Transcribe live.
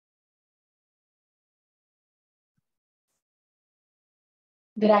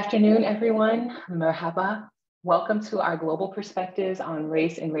Good afternoon, everyone. Merhaba. Welcome to our Global Perspectives on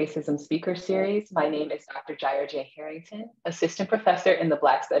Race and Racism speaker series. My name is Dr. Jair J. Harrington, Assistant Professor in the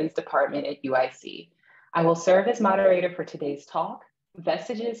Black Studies Department at UIC. I will serve as moderator for today's talk,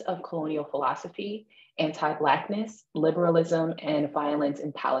 Vestiges of Colonial Philosophy, Anti-Blackness, Liberalism, and Violence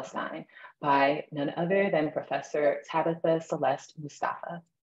in Palestine by none other than Professor Tabitha Celeste Mustafa.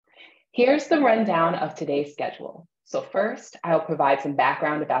 Here's the rundown of today's schedule. So first, I will provide some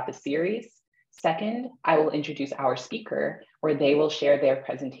background about the series. Second, I will introduce our speaker, where they will share their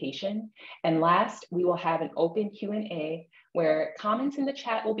presentation. And last, we will have an open Q&A where comments in the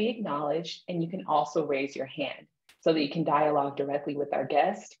chat will be acknowledged, and you can also raise your hand so that you can dialogue directly with our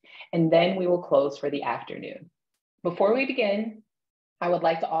guest. And then we will close for the afternoon. Before we begin, I would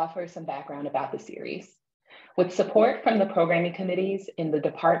like to offer some background about the series. With support from the programming committees in the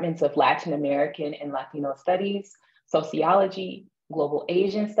departments of Latin American and Latino Studies, Sociology, Global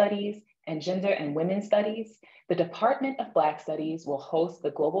Asian Studies, and Gender and Women's Studies, the Department of Black Studies will host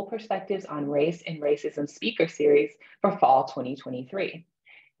the Global Perspectives on Race and Racism speaker series for fall 2023.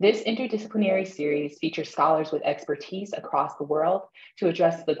 This interdisciplinary series features scholars with expertise across the world to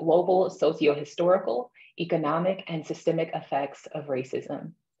address the global socio-historical, economic, and systemic effects of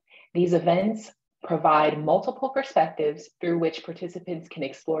racism. These events provide multiple perspectives through which participants can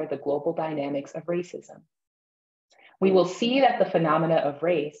explore the global dynamics of racism. We will see that the phenomena of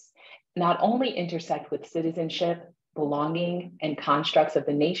race not only intersect with citizenship, belonging, and constructs of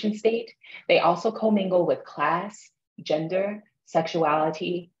the nation state, they also commingle with class, gender,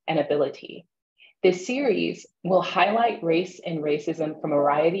 sexuality, and ability. This series will highlight race and racism from a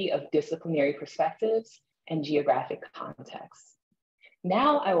variety of disciplinary perspectives and geographic contexts.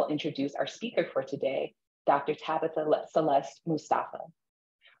 Now I will introduce our speaker for today, Dr. Tabitha Celeste Mustafa,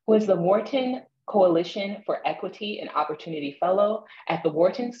 who is the Wharton Coalition for Equity and Opportunity Fellow at the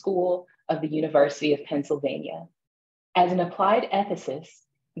Wharton School of the University of Pennsylvania. As an applied ethicist,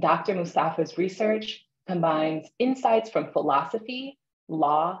 Dr. Mustafa's research combines insights from philosophy,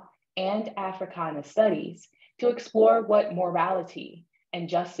 law, and Africana studies to explore what morality and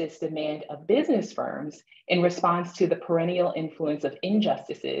justice demand of business firms in response to the perennial influence of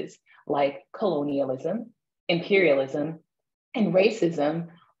injustices like colonialism, imperialism, and racism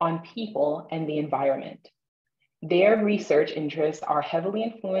on people and the environment. Their research interests are heavily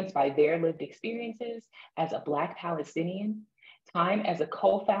influenced by their lived experiences as a Black Palestinian, time as a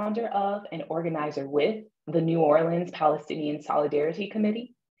co-founder of and organizer with the New Orleans Palestinian Solidarity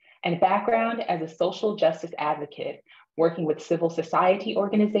Committee, and background as a social justice advocate working with civil society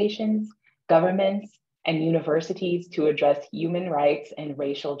organizations, governments, and universities to address human rights and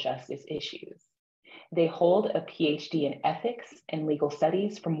racial justice issues. They hold a PhD in ethics and legal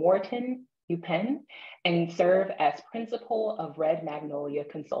studies from Wharton, UPenn, and serve as principal of Red Magnolia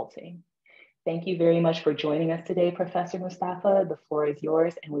Consulting. Thank you very much for joining us today, Professor Mustafa. The floor is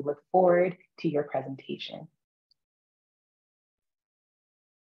yours, and we look forward to your presentation.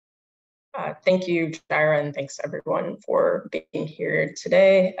 Thank you, Jaira, and thanks everyone for being here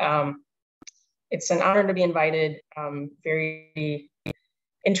today. It's an honor to be invited. Very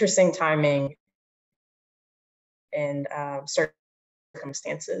interesting timing and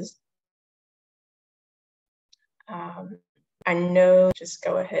circumstances. I know, just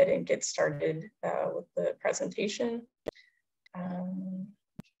go ahead and get started with the presentation.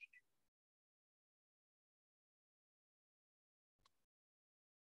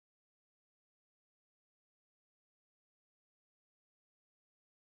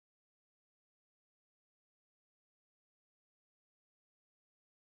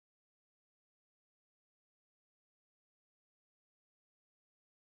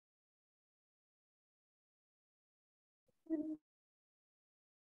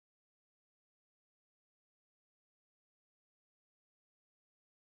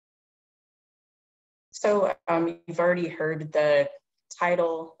 So you've already heard the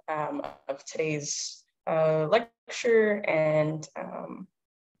title of today's lecture, and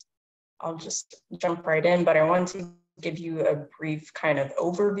I'll just jump right in, but I want to give you a brief kind of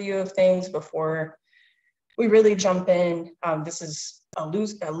overview of things before we really jump in. This is a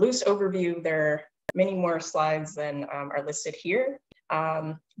loose overview. There are many more slides than are listed here.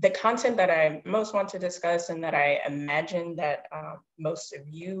 The content that I most want to discuss and that I imagine that most of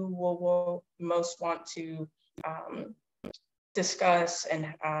you will most want to discuss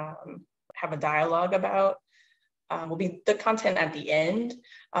and have a dialogue about will be the content at the end.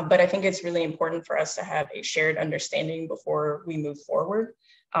 But I think it's really important for us to have a shared understanding before we move forward.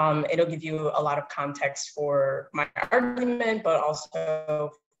 It'll give you a lot of context for my argument, but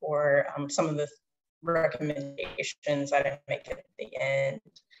also for some of the recommendations that I make at the end.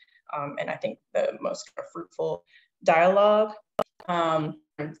 And I think the most kind of fruitful dialogue.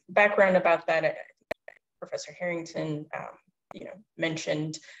 Background about that, Professor Harrington,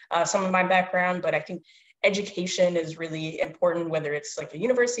 mentioned some of my background, but I think education is really important, whether it's like a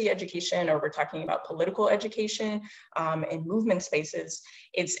university education or we're talking about political education in movement spaces.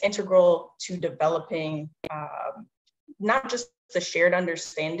 It's integral to developing not just the shared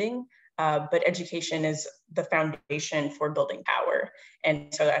understanding, but education is the foundation for building power.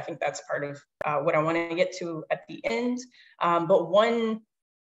 And so I think that's part of what I want to get to at the end. But one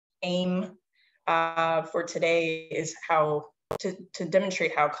aim for today is how to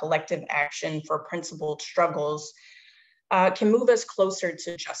demonstrate how collective action for principled struggles can move us closer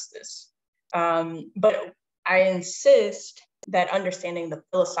to justice. But I insist that understanding the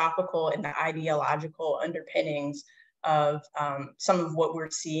philosophical and the ideological underpinnings of some of what we're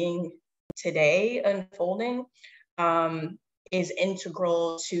seeing today unfolding is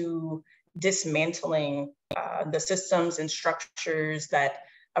integral to dismantling the systems and structures that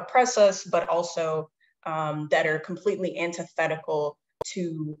oppress us, but also that are completely antithetical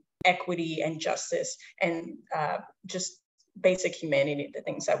to equity and justice and just basic humanity, the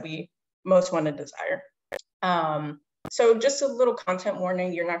things that we most want to desire. So just a little content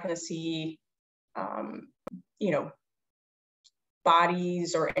warning, you're not going to see,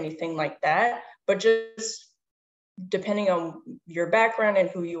 bodies or anything like that, but just depending on your background and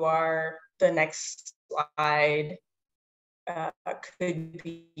who you are, the next slide could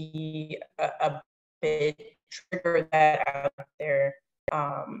be a bit trigger that out there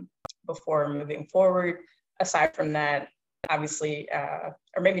before moving forward. Aside from that, obviously,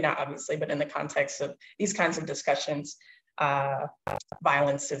 or maybe not obviously, but in the context of these kinds of discussions,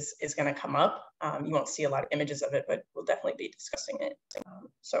 violence is going to come up. You won't see a lot of images of it, but we'll definitely be discussing it.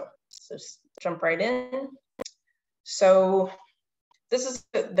 So just jump right in. So this is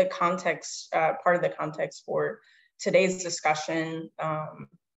the context, part of the context for today's discussion.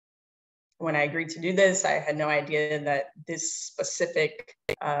 When I agreed to do this, I had no idea that this specific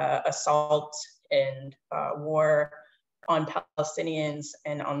assault and war on Palestinians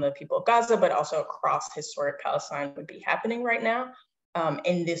and on the people of Gaza, but also across historic Palestine would be happening right now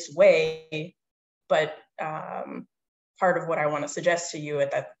in this way. But part of what I want to suggest to you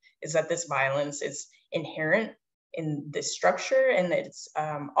is that this violence is inherent in this structure and that it's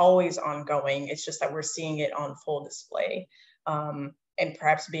always ongoing. It's just that we're seeing it on full display and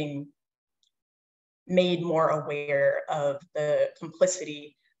perhaps being made more aware of the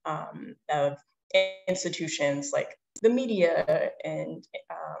complicity of institutions like the media and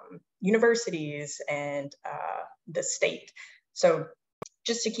universities and the state. So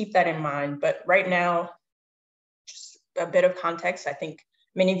just to keep that in mind. But right now, just a bit of context, I think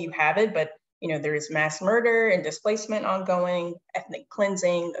many of you have it, but there is mass murder and displacement ongoing, ethnic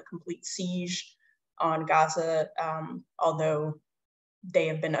cleansing, a complete siege on Gaza, although they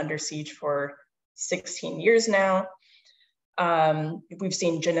have been under siege for 16 years now. We've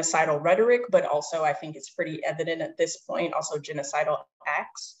seen genocidal rhetoric, but also I think it's pretty evident at this point, also genocidal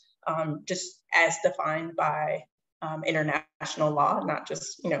acts, just as defined by international law, not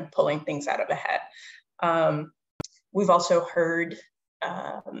just pulling things out of a hat. We've also heard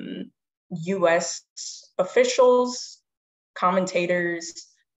US officials, commentators,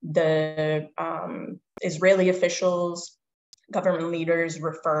 the Israeli officials, government leaders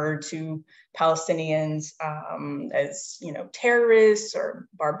refer to Palestinians as terrorists or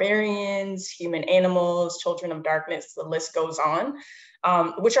barbarians, human animals, children of darkness, the list goes on,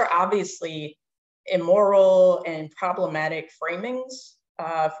 which are obviously immoral and problematic framings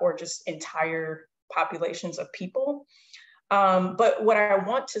for just entire populations of people. But what I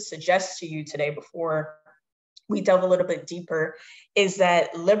want to suggest to you today before we delve a little bit deeper is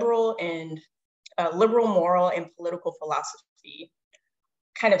that liberal moral and political philosophy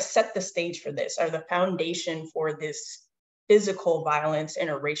kind of set the stage for this, are the foundation for this physical violence and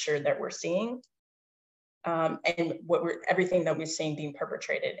erasure that we're seeing, and everything that we're seeing being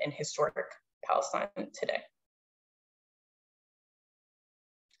perpetrated in historic Palestine today.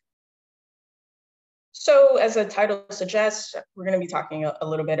 So as the title suggests, we're going to be talking a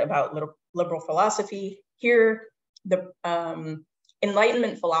little bit about liberal philosophy. Here, the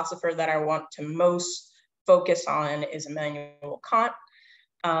Enlightenment philosopher that I want to most focus on is Immanuel Kant.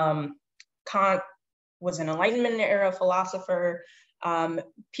 Kant was an Enlightenment era philosopher.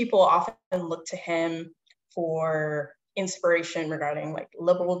 People often look to him for inspiration regarding like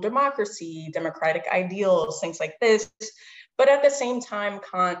liberal democracy, democratic ideals, things like this. But at the same time,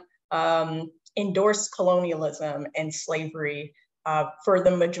 Kant endorsed colonialism and slavery for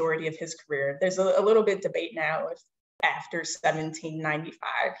the majority of his career. There's a little bit debate now if after 1795,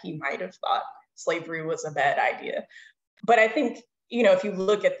 he might have thought slavery was a bad idea. But I think, if you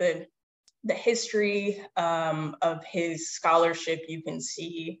look at the history of his scholarship, you can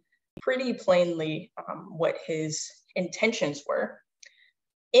see pretty plainly what his intentions were.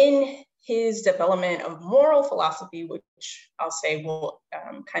 In his development of moral philosophy, which I'll say will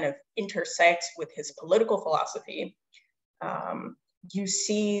kind of intersect with his political philosophy, you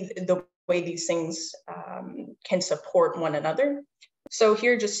see the way these things can support one another. So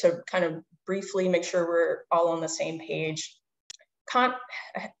here, just to kind of briefly make sure we're all on the same page,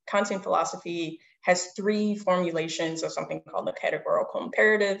 Kantian philosophy has three formulations of something called the categorical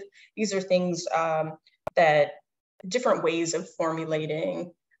imperative. These are things that different ways of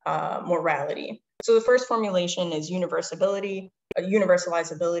formulating morality. So the first formulation is universalizability,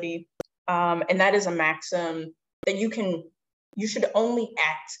 and that is a maxim that you should only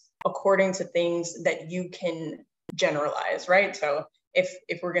act according to things that you can generalize, right? So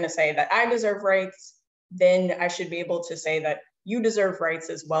if we're going to say that I deserve rights, then I should be able to say that you deserve rights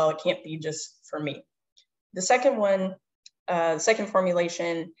as well. It can't be just for me. The second one, second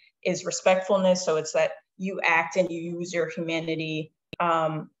formulation is respectfulness. So it's that you act and you use your humanity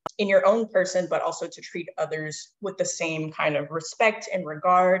in your own person, but also to treat others with the same kind of respect and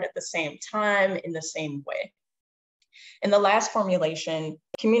regard at the same time in the same way. And the last formulation,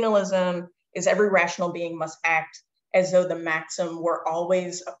 communalism, is every rational being must act as though the maxim were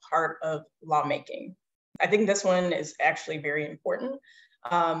always a part of lawmaking. I think this one is actually very important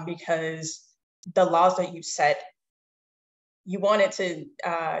because the laws that you set, you want it to,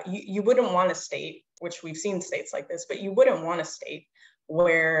 you wouldn't want a state, which we've seen states like this, but you wouldn't want a state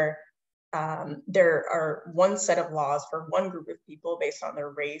where there are one set of laws for one group of people based on their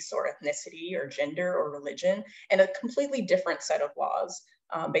race or ethnicity or gender or religion, and a completely different set of laws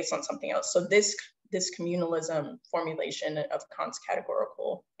based on something else. So this communalism formulation of Kant's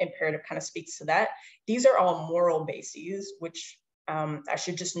categorical imperative kind of speaks to that. These are all moral bases, which I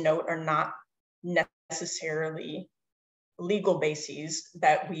should just note are not necessarily legal bases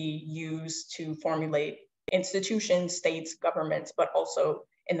that we use to formulate institutions, states, governments, but also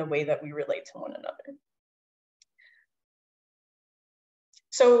in the way that we relate to one another.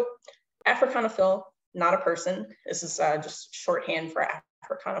 So Africanophile, not a person. This is just shorthand for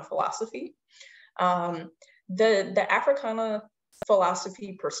Africana philosophy. The Africana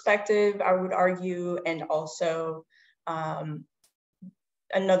philosophy perspective, I would argue, and also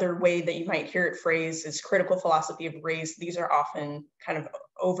another way that you might hear it phrased is critical philosophy of race. These are often kind of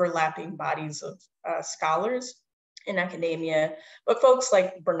overlapping bodies of scholars in academia, but folks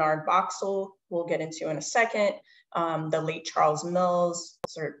like Bernard Boxall, we'll get into in a second, the late Charles Mills,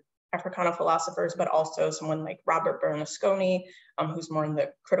 those are Africana philosophers, but also someone like Robert Bernasconi, who's more in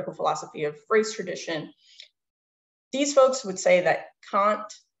the critical philosophy of race tradition. These folks would say that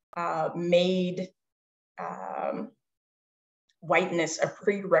Kant made whiteness a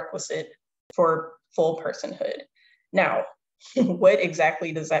prerequisite for full personhood. Now, what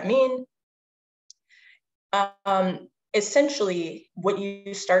exactly does that mean? Essentially, what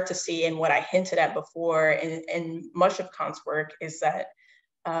you start to see and what I hinted at before in much of Kant's work is that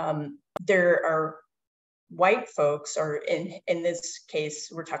there are white folks, or in this case,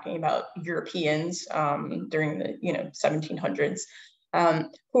 we're talking about Europeans during the 1700s,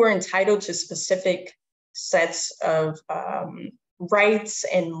 who are entitled to specific sets of rights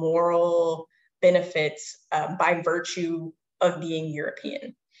and moral benefits by virtue of being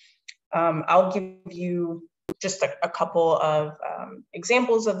European. I'll give you just a couple of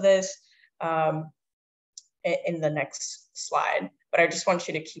examples of this in the next slide, but I just want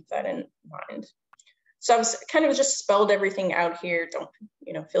you to keep that in mind. So I've kind of just spelled everything out here. Don't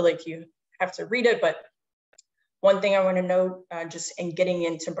feel like you have to read it, but one thing I want to note, just in getting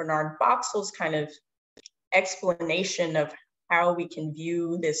into Bernard Boxall's kind of explanation of how we can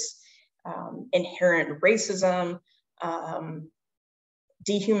view this inherent racism,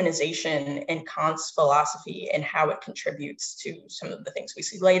 dehumanization in Kant's philosophy and how it contributes to some of the things we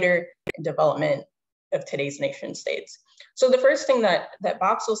see later in development of today's nation states. So the first thing that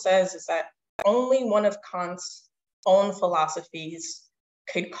Boxall says is that only one of Kant's own philosophies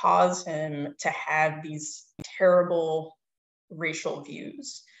could cause him to have these terrible racial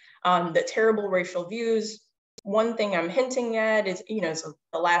views. The terrible racial views, one thing I'm hinting at is, so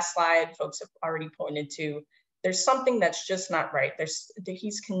the last slide folks have already pointed to, there's something that's just not right.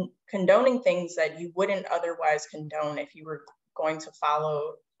 He's condoning things that you wouldn't otherwise condone if you were going to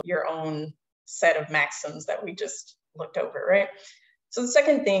follow your own set of maxims that we just looked over, right? So the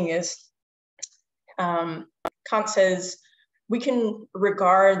second thing is, Kant says, we can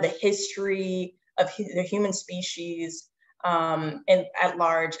regard the history of the human species and at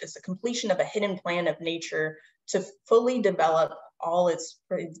large as the completion of a hidden plan of nature to fully develop all its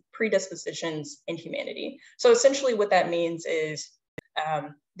predispositions in humanity. So essentially what that means is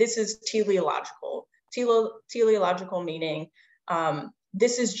this is teleological. Teleological meaning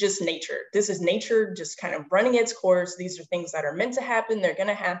this is just nature. This is nature just kind of running its course. These are things that are meant to happen. They're going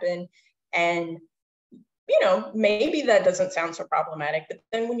to happen. And, you know, maybe that doesn't sound so problematic, but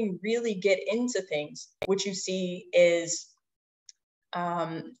then when you really get into things, what you see is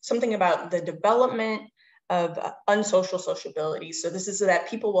something about the development of unsocial sociability. So this is that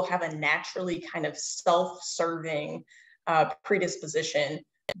people will have a naturally kind of self-serving predisposition.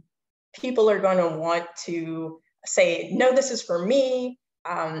 People are going to want to say, no, this is for me.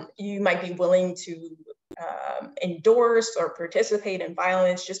 You might be willing to endorse or participate in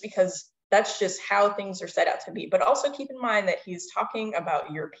violence just because that's just how things are set out to be. But also keep in mind that he's talking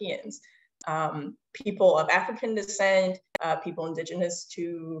about Europeans, people of African descent, people indigenous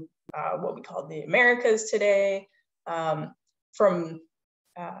to what we call the Americas today, from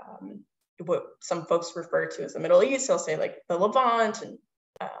what some folks refer to as the Middle East. They'll say like the Levant and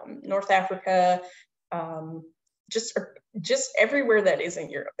North Africa, just everywhere that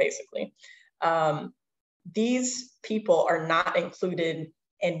isn't Europe, basically. These people are not included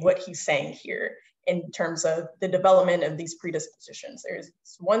in what he's saying here in terms of the development of these predispositions. There's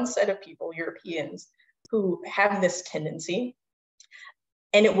one set of people, Europeans, who have this tendency,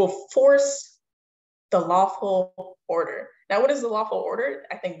 and it will force the lawful order. Now, what is the lawful order?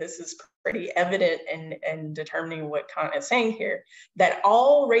 I think this is pretty evident in determining what Kant is saying here, that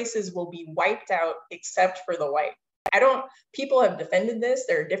all races will be wiped out except for the white. People have defended this.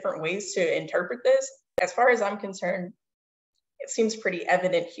 There are different ways to interpret this. As far as I'm concerned, it seems pretty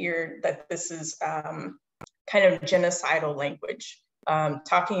evident here that this is kind of genocidal language,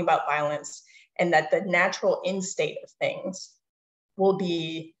 talking about violence, and that the natural end state of things will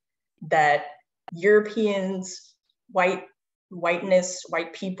be that Europeans, whiteness,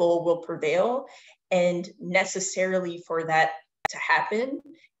 white people will prevail. And necessarily for that to happen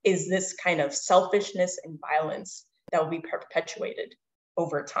is this kind of selfishness and violence that will be perpetuated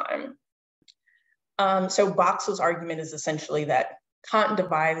over time. So Boxall's argument is essentially that Kant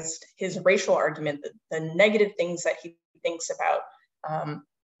devised his racial argument, the negative things that he thinks about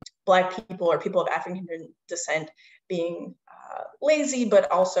Black people or people of African descent being lazy,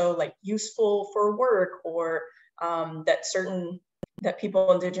 but also like useful for work, or that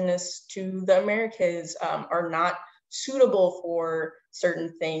people indigenous to the Americas are not suitable for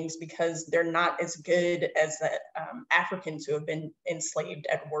certain things because they're not as good as the Africans who have been enslaved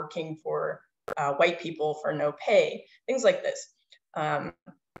at working for white people for no pay, things like this. And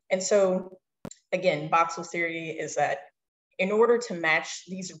so again, Boxall's theory is that in order to match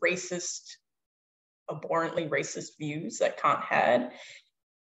these abhorrently racist views that Kant had,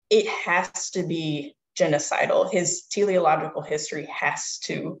 it has to be genocidal. His teleological history has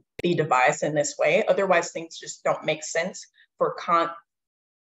to be devised in this way. Otherwise, things just don't make sense for Kant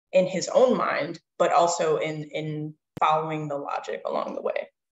in his own mind, but also in following the logic along the way.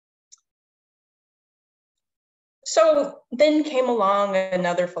 So then came along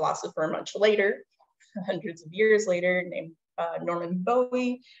another philosopher much later, hundreds of years later, named Norman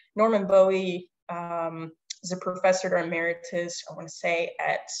Bowie. Norman Bowie is a professor emeritus, I want to say,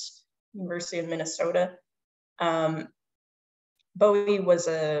 at University of Minnesota. Bowie was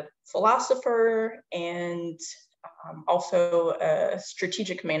a philosopher and also a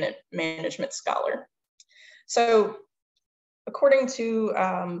strategic management scholar. So according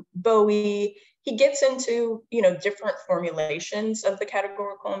to Bowie, he gets into different formulations of the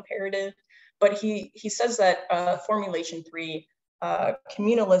categorical imperative, but he says that formulation 3,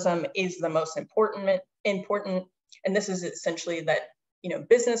 communalism, is the most important, and this is essentially that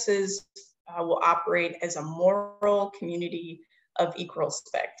businesses will operate as a moral community of equal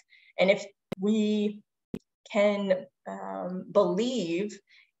respect. And if we can believe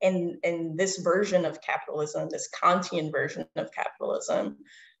in this version of capitalism, this Kantian version of capitalism,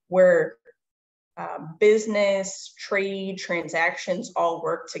 where business, trade, transactions all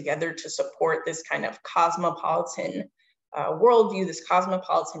work together to support this kind of cosmopolitan worldview, this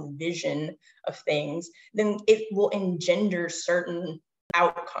cosmopolitan vision of things, then it will engender certain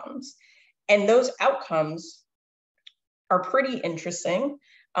outcomes. And those outcomes are pretty interesting.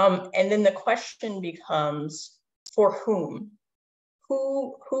 And then the question becomes, for whom?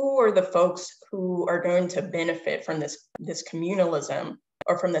 Who are the folks who are going to benefit from this communalism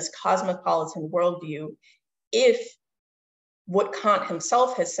or from this cosmopolitan worldview if what Kant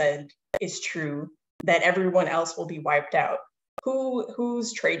himself has said is true, that everyone else will be wiped out?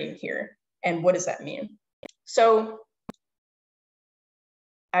 who's trading here and what does that mean? So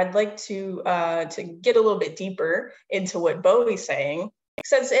I'd like to get a little bit deeper into what Bowie's saying. He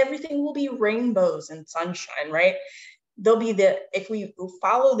says everything will be rainbows and sunshine, right? There'll be if we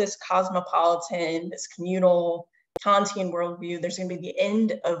follow this cosmopolitan, this communal Kantian worldview, there's going to be the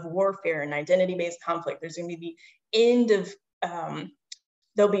end of warfare and identity-based conflict. There's going to be the end of,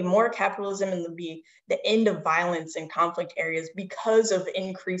 there'll be more capitalism, and there'll be the end of violence in conflict areas because of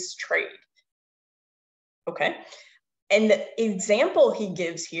increased trade. Okay. And the example he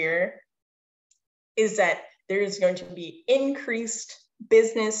gives here is that there is going to be increased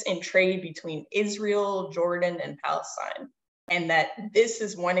business and trade between Israel, Jordan, and Palestine. And that this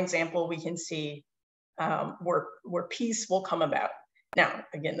is one example we can see where peace will come about. Now,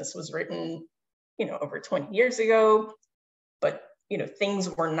 again, this was written, over 20 years ago, but, things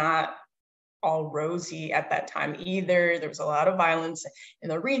were not all rosy at that time either. There was a lot of violence in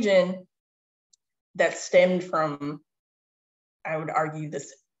the region that stemmed from, I would argue,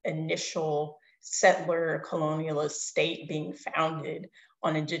 this initial settler colonialist state being founded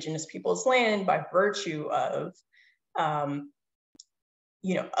on indigenous people's land by virtue of,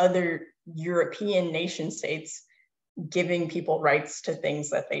 other European nation states giving people rights to things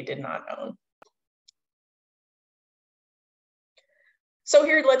that they did not own. So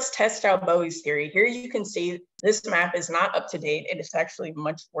here, let's test out Bowie's theory. Here you can see this map is not up to date. It is actually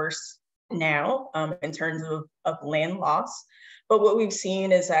much worse now in terms of land loss. But what we've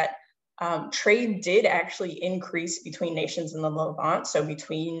seen is that trade did actually increase between nations in the Levant. So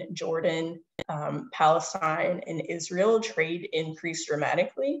between Jordan, Palestine, and Israel, trade increased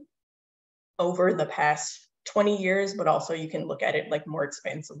dramatically over the past 20 years, but also you can look at it like more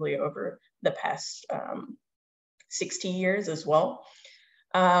expansively over the past 60 years as well.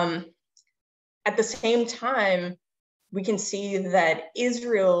 At the same time, we can see that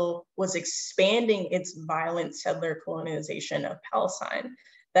Israel was expanding its violent settler colonization of Palestine,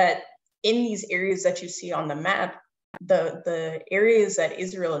 that in these areas that you see on the map, the areas that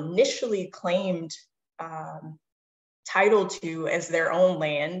Israel initially claimed title to as their own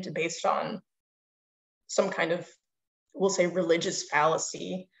land based on some kind of, we'll say, religious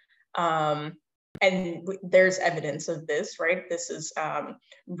fallacy. And there's evidence of this, right? This is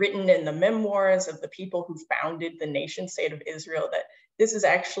written in the memoirs of the people who founded the nation state of Israel, that this is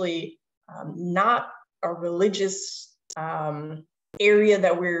actually not a religious area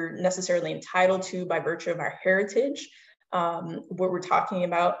that we're necessarily entitled to by virtue of our heritage. What we're talking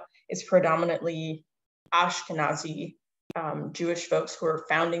about is predominantly Ashkenazi Jewish folks who are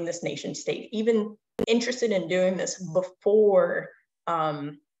founding this nation state, even interested in doing this before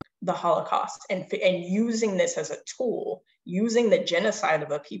the Holocaust, and using this as a tool, using the genocide of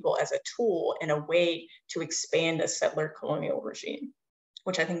a people as a tool in a way to expand a settler colonial regime,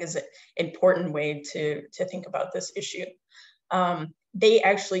 which I think is an important way to think about this issue. They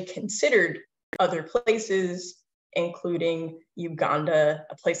actually considered other places, including Uganda,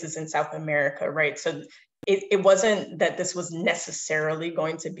 places in South America, right? So it wasn't that this was necessarily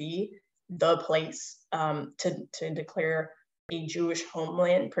going to be the place to declare a Jewish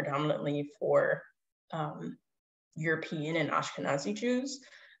homeland predominantly for European and Ashkenazi Jews.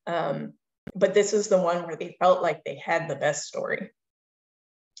 But this is the one where they felt like they had the best story.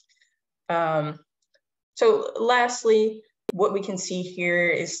 So lastly, what we can see here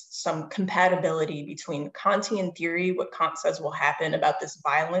is some compatibility between Kantian theory, what Kant says will happen about this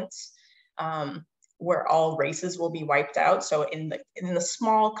violence, where all races will be wiped out. So in the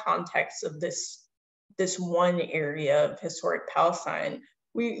small context of this one area of historic Palestine,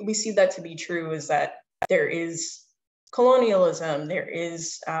 we see that to be true, is that there is colonialism, there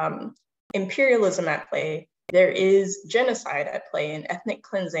is imperialism at play, there is genocide at play and ethnic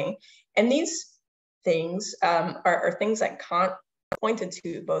cleansing. And these things are things that Kant pointed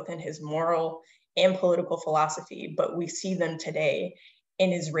to both in his moral and political philosophy, but we see them today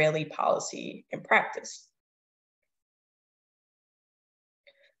in Israeli policy and practice.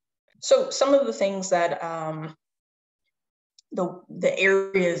 So some of the things that the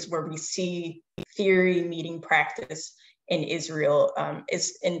areas where we see theory meeting practice in Israel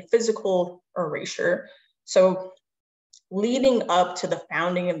is in physical erasure. So leading up to the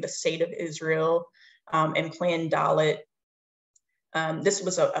founding of the state of Israel and Plan Dalet, this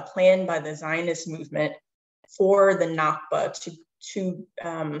was a plan by the Zionist movement for the Nakba to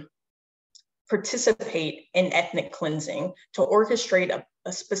participate in ethnic cleansing, to orchestrate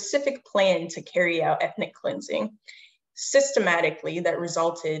a specific plan to carry out ethnic cleansing systematically that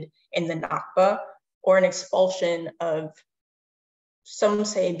resulted in the Nakba, or an expulsion of, some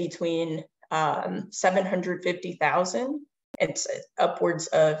say, between 750,000 It's upwards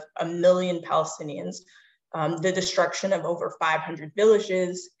of 1 million Palestinians, the destruction of over 500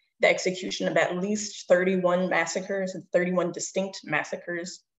 villages, the execution of at least 31 massacres and 31 distinct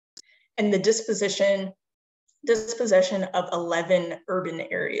massacres, and the dispossession of 11 urban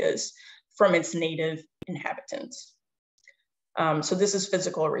areas from its native inhabitants. So this is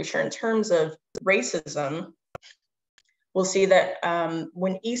physical erasure. In terms of racism, we'll see that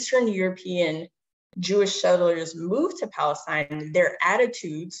when Eastern European Jewish settlers moved to Palestine, their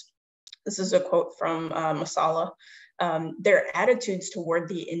attitudes, this is a quote from Mustafa, their attitudes toward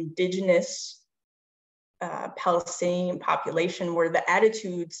the indigenous Palestinian population were the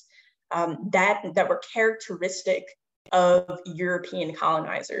attitudes that were characteristic of European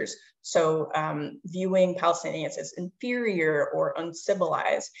colonizers. So viewing Palestinians as inferior or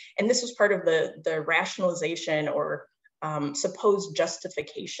uncivilized. And this was part of the rationalization or supposed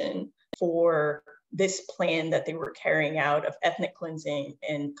justification for this plan that they were carrying out of ethnic cleansing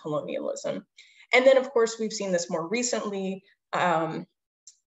and colonialism. And then, of course, we've seen this more recently, not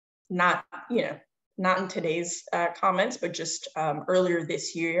in today's comments, but just earlier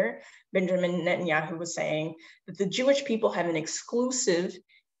this year, Benjamin Netanyahu was saying that the Jewish people have an exclusive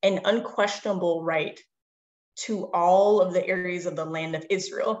and unquestionable right to all of the areas of the land of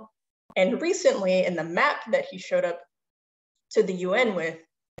Israel. And recently, in the map that he showed up to the UN with,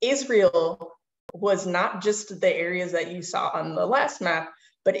 Israel was not just the areas that you saw on the last map,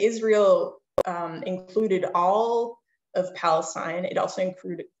 but Israel included all of Palestine. It also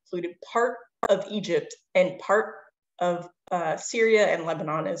included part of Egypt and part of Syria and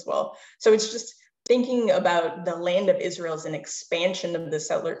Lebanon as well. So it's just thinking about the land of Israel as an expansion of the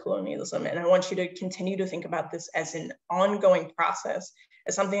settler colonialism. And I want you to continue to think about this as an ongoing process,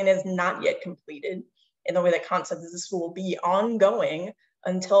 as something that is not yet completed, in the way that Kant said that this will be ongoing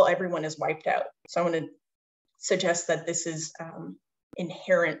until everyone is wiped out. So I want to suggest that this is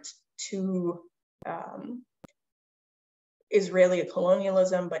inherent to Israeli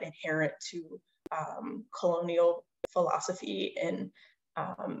colonialism, but inherent to colonial philosophy and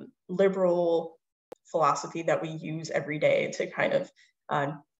liberal philosophy that we use every day to kind of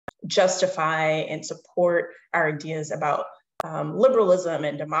justify and support our ideas about liberalism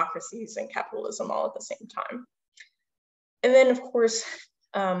and democracies and capitalism all at the same time. And then, of course,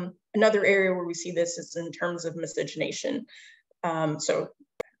 another area where we see this is in terms of miscegenation. So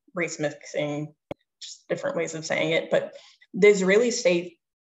race mixing, just different ways of saying it, but the Israeli state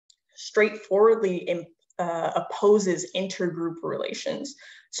straightforwardly opposes intergroup relations.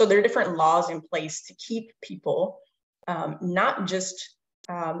 So there are different laws in place to keep people, not just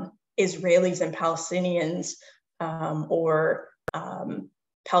Israelis and Palestinians or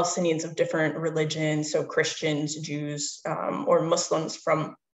Palestinians of different religions, so Christians, Jews, or Muslims,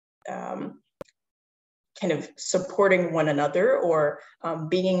 from kind of supporting one another or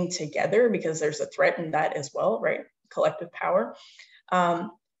being together, because there's a threat in that as well, right? Collective power.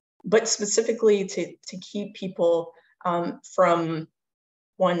 But specifically to keep people from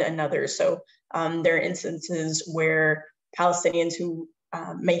one another. So there are instances where Palestinians who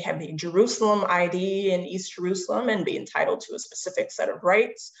may have a Jerusalem ID in East Jerusalem and be entitled to a specific set of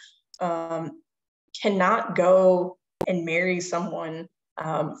rights cannot go and marry someone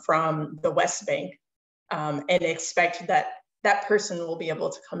from the West Bank and expect that that person will be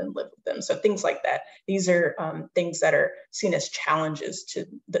able to come and live with them. So things like that. These are things that are seen as challenges to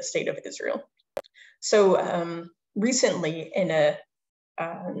the state of Israel. So recently in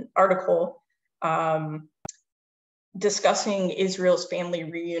an article discussing Israel's family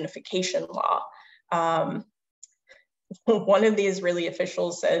reunification law, one of the Israeli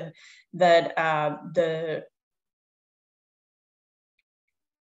officials said that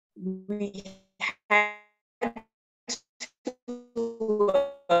we had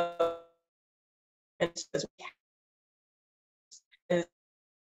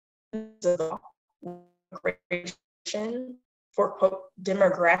for, quote,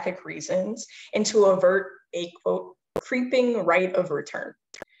 demographic reasons, and to avert a, quote, creeping right of return,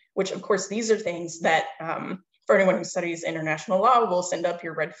 which of course these are things that for anyone who studies international law will send up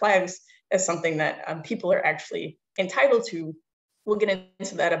your red flags as something that people are actually entitled to. We'll get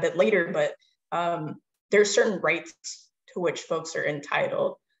into that a bit later, but there are certain rights to which folks are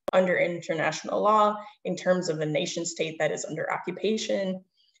entitled under international law in terms of a nation state that is under occupation.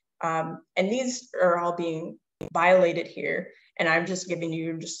 And these are all being violated here. And I'm just giving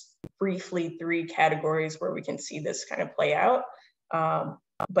you just briefly 3 categories where we can see this kind of play out.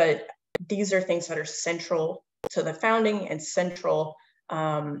 But these are things that are central to the founding and central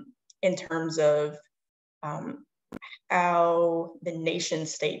in terms of how the nation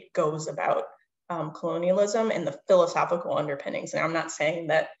state goes about colonialism and the philosophical underpinnings. And I'm not saying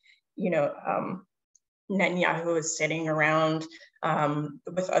that, Netanyahu is sitting around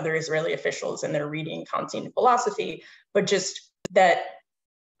with other Israeli officials and they're reading Kantian philosophy, but just that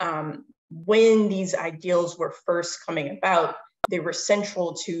when these ideals were first coming about, they were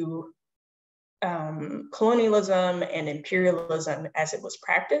central to colonialism and imperialism as it was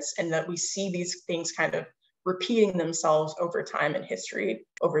practiced, and that we see these things kind of repeating themselves over time in history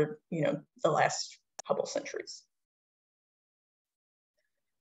over, the last couple centuries.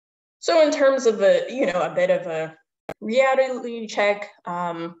 So in terms of a bit of a reality check,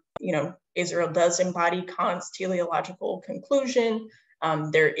 Israel does embody Kant's teleological conclusion.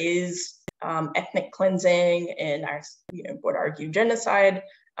 There is ethnic cleansing and I would argue genocide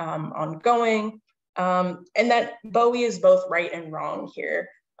ongoing, and that Bowie is both right and wrong here.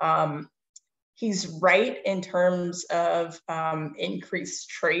 He's right in terms of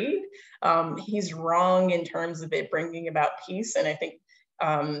increased trade. He's wrong in terms of it bringing about peace, and I think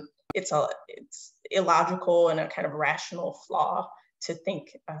it's illogical and a kind of rational flaw to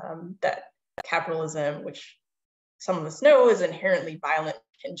think that capitalism, which some of us know is inherently violent,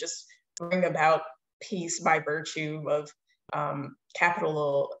 can just bring about peace by virtue of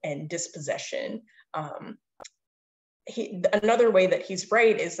capital and dispossession. Another way that he's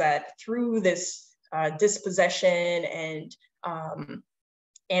right is that through this dispossession and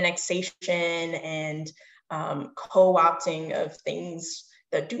annexation and co-opting of things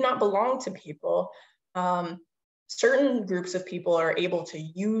that do not belong to people, certain groups of people are able to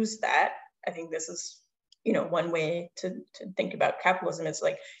use that. I think this is, one way to think about capitalism. It's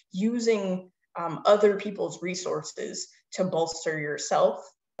like using other people's resources to bolster yourself.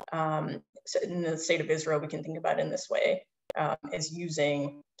 So in the state of Israel, we can think about it in this way, as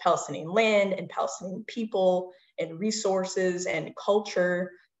using Palestinian land and Palestinian people and resources and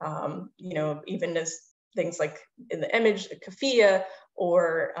culture, even as things like in the image, kafia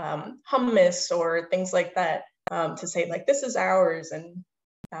or hummus or things like that, to say like, this is ours and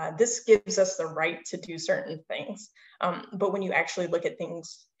this gives us the right to do certain things. But when you actually look at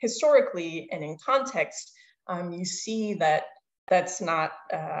things historically and in context, you see that that's not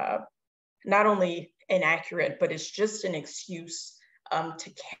only inaccurate, but it's just an excuse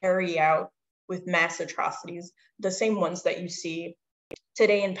to carry out with mass atrocities, the same ones that you see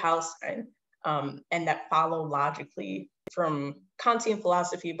today in Palestine, and that follow logically from Kantian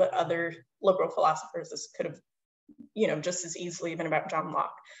philosophy, but other liberal philosophers. This could have, just as easily been about John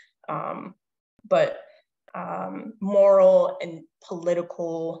Locke. But moral and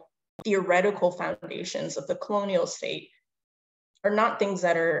political, theoretical foundations of the colonial state are not things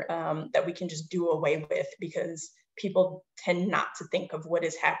that are that we can just do away with, because people tend not to think of what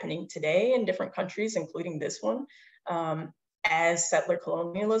is happening today in different countries, including this one, as settler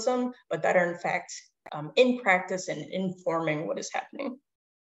colonialism, but that are in fact in practice and informing what is happening.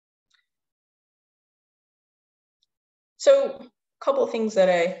 So a couple of things that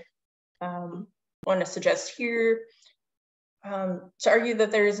I want to suggest here, to argue that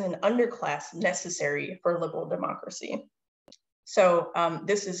there is an underclass necessary for liberal democracy. So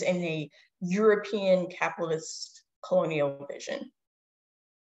this is in a European capitalist colonial vision.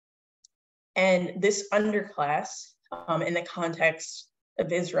 And this underclass, in the context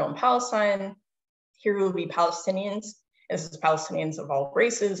of Israel and Palestine, here will be Palestinians. This is Palestinians of all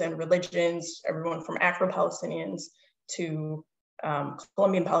races and religions, everyone from Afro-Palestinians to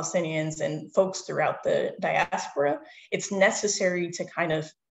Colombian Palestinians and folks throughout the diaspora. It's necessary to kind of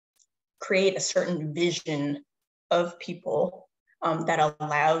create a certain vision of people that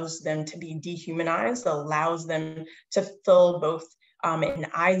allows them to be dehumanized, allows them to fill both an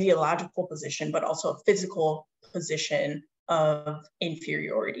ideological position, but also a physical position of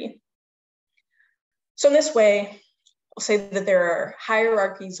inferiority. So in this way, I'll say that there are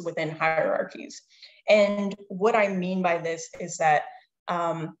hierarchies within hierarchies. And what I mean by this is that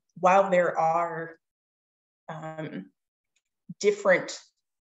while there are different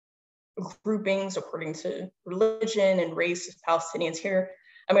groupings according to religion and race of Palestinians here,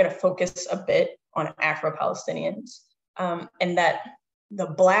 I'm going to focus a bit on Afro-Palestinians, and that the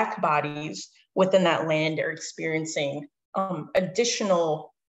Black bodies within that land are experiencing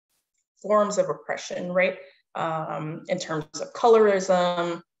additional forms of oppression, right? In terms of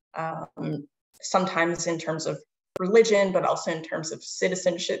colorism, sometimes in terms of religion, but also in terms of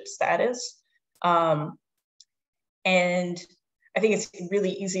citizenship status. And I think it's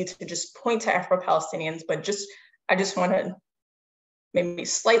really easy to just point to Afro-Palestinians, but I just want to maybe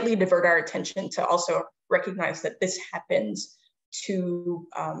slightly divert our attention to also recognize that this happens to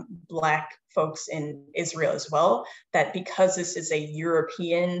Black folks in Israel as well, that because this is a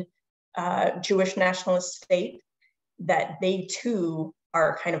European Jewish nationalist state, that they too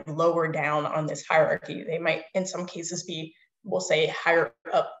are kind of lower down on this hierarchy. They might, in some cases, be, we'll say, higher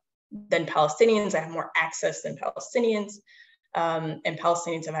up than Palestinians, that have more access than Palestinians, and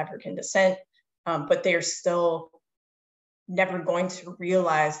Palestinians of African descent, but they're still never going to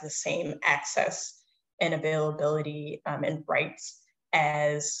realize the same access and availability and rights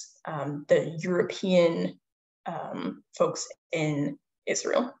as the European folks in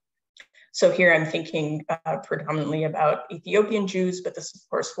Israel. So here I'm thinking predominantly about Ethiopian Jews, but this of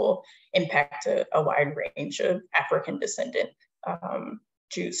course will impact a wide range of African descendant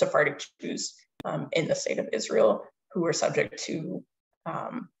Jews, Sephardic Jews in the state of Israel, who are subject to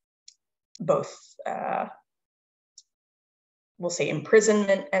both, we'll say,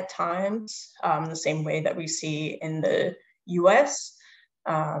 imprisonment at times, the same way that we see in the US,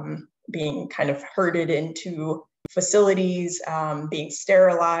 being kind of herded into facilities, being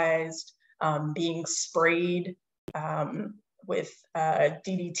sterilized, being sprayed with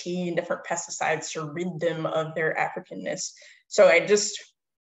DDT and different pesticides to rid them of their Africanness. So I just,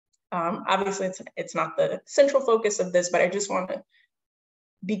 obviously it's not the central focus of this, but I just want to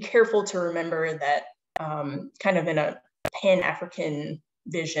be careful to remember that kind of in a Pan-African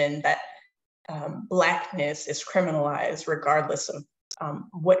vision that Blackness is criminalized regardless of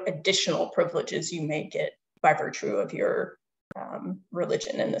what additional privileges you may get by virtue of your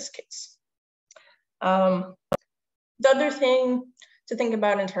religion in this case. The other thing to think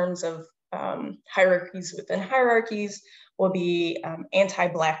about in terms of hierarchies within hierarchies will be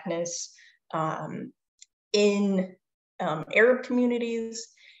anti-Blackness in Arab communities.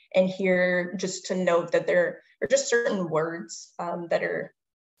 And here, just to note that there are just certain words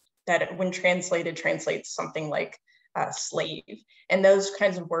that when translated, translates something like slave. And those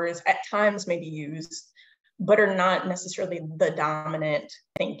kinds of words at times may be used, but are not necessarily the dominant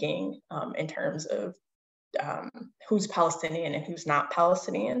thinking in terms of who's Palestinian and who's not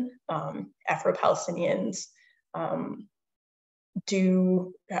Palestinian. Afro-Palestinians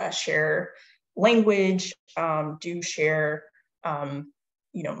do share language, do share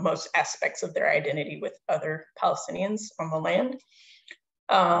most aspects of their identity with other Palestinians on the land.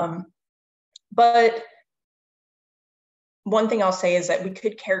 But one thing I'll say is that we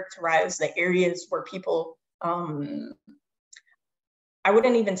could characterize the areas where people, I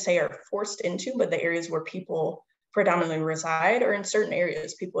wouldn't even say are forced into, but the areas where people predominantly reside, or in certain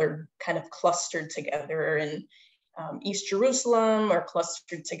areas, people are kind of clustered together in East Jerusalem, or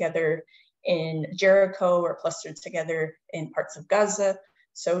clustered together in Jericho, or clustered together in parts of Gaza.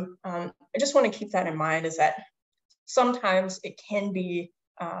 So I just want to keep that in mind, is that sometimes it can be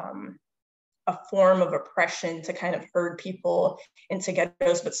a form of oppression to kind of herd people into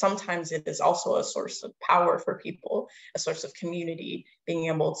ghettos, but sometimes it is also a source of power for people, a source of community, being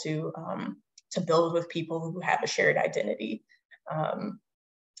able to build with people who have a shared identity.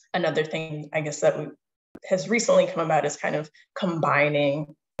 Another thing, I guess, that has recently come about is kind of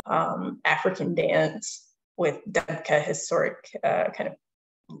combining African dance with Tabitha historic kind of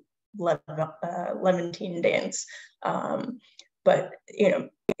Levantine dance. But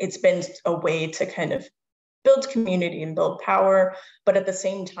it's been a way to kind of build community and build power. But at the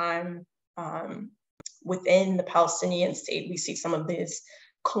same time, within the Palestinian state, we see some of these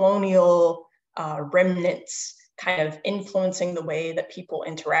colonial remnants kind of influencing the way that people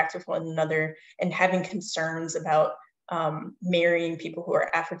interact with one another, and having concerns about marrying people who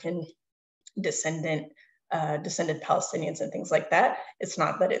are African descended Palestinians and things like that. It's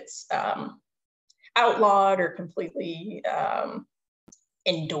not that it's outlawed or completely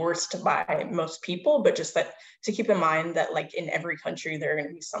endorsed by most people, but just that to keep in mind that, like, in every country, there are going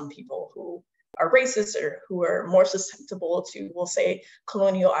to be some people who are racist or who are more susceptible to, we'll say,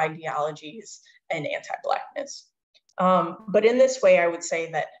 colonial ideologies and anti-Blackness. But in this way, I would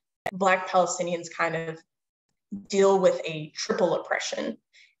say that Black Palestinians kind of deal with a triple oppression.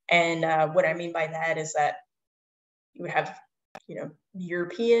 And what I mean by that is that you would have,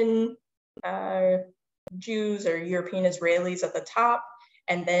 European Jews or European Israelis at the top,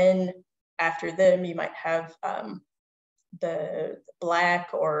 and then after them, you might have the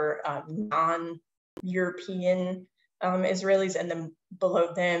Black or non-European Israelis, and then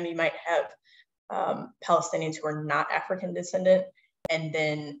below them, you might have Palestinians who are not African descendant, and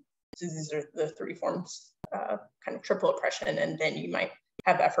then so these are the three forms, kind of triple oppression, and then you might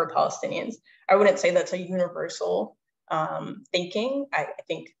have Afro-Palestinians. I wouldn't say that's a universal thinking. I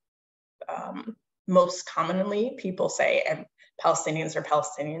think most commonly people say Palestinians are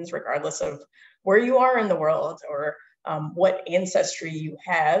Palestinians regardless of where you are in the world or what ancestry you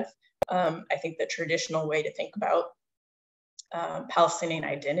have. I think the traditional way to think about Palestinian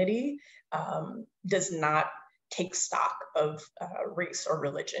identity does not take stock of race or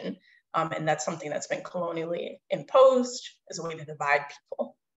religion. And that's something that's been colonially imposed as a way to divide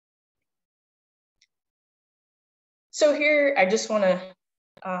people. So here, I just want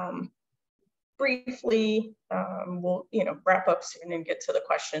to briefly, we'll wrap up soon and get to the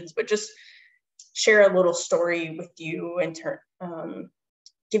questions, but just share a little story with you and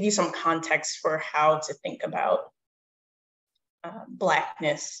give you some context for how to think about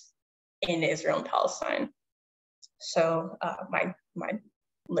Blackness in Israel and Palestine. So my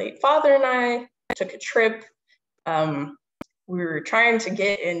late father and I took a trip. We were trying to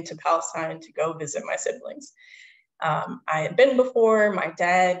get into Palestine to go visit my siblings. I had been before. My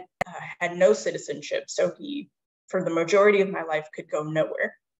dad had no citizenship, so he, for the majority of my life, could go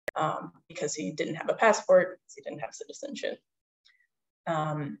nowhere because he didn't have a passport, because he didn't have citizenship.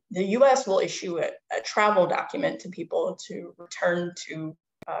 The US will issue a travel document to people to return to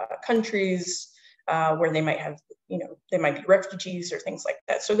countries where they might have, they might be refugees or things like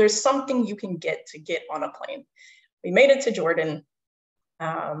that. So there's something you can get on a plane. We made it to Jordan.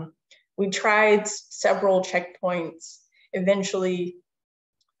 We tried several checkpoints. Eventually,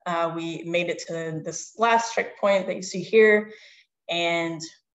 we made it to this last checkpoint that you see here. And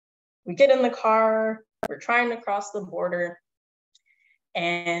we get in the car, we're trying to cross the border.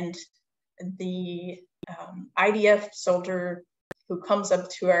 And the IDF soldier who comes up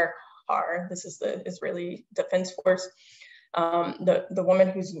to our car, this is the Israeli Defense Force, the woman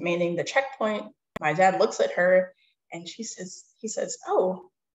who's manning the checkpoint, my dad looks at her and he says, "Oh,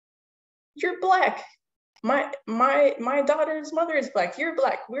 you're Black. My daughter's mother is Black. You're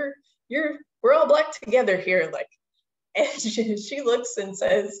Black. We're all Black together here." Like, and she looks and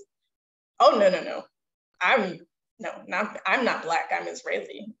says, "Oh, no. I'm not Black. I'm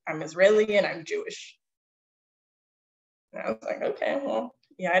Israeli. I'm Israeli and I'm Jewish." And I was like, okay, well,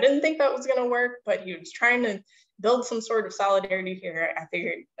 yeah, I didn't think that was going to work, but he was trying to build some sort of solidarity here. I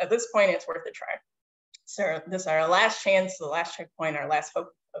figured at this point, it's worth a try. So this is our last chance, the last checkpoint, our last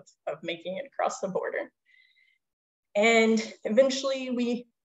hope of making it across the border. And eventually we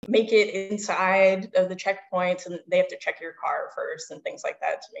make it inside of the checkpoints, and they have to check your car first and things like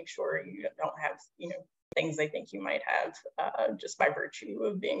that to make sure you don't have, things they think you might have just by virtue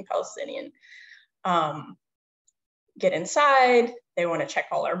of being Palestinian. Get inside, they want to check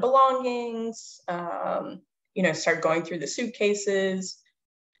all our belongings, start going through the suitcases,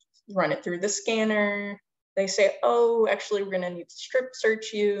 run it through the scanner. They say, "Oh, actually, we're going to need to strip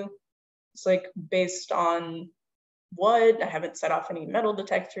search you." It's like, based on what? I haven't set off any metal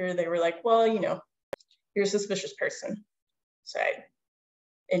detector. They were like, "Well, you're a suspicious person." So I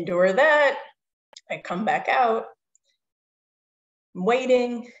endure that. I come back out. I'm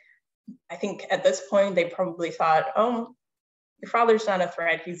waiting. I think at this point, they probably thought, "Oh, your father's not a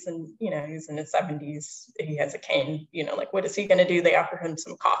threat. He's in his 70s. He has a cane. Like, what is he going to do?" They offer him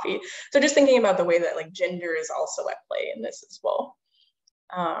some coffee. So just thinking about the way that like gender is also at play in this as well,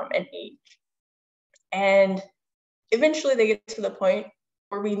 and age. And eventually they get to the point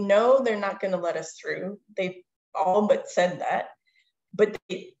where we know they're not going to let us through. They all but said that, but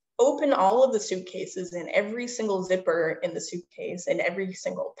they open all of the suitcases and every single zipper in the suitcase and every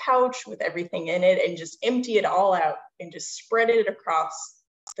single pouch with everything in it, and just empty it all out and just spread it across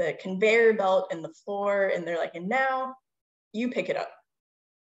the conveyor belt and the floor. And they're like, "And now you pick it up."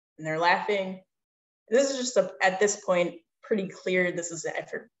 And they're laughing. This is just at this point pretty clear this is an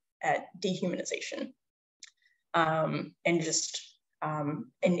effort at dehumanization, and just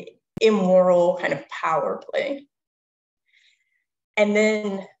an immoral kind of power play. And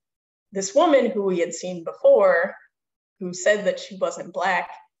then this woman who we had seen before, who said that she wasn't Black,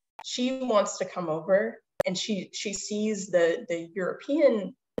 she wants to come over, and she sees the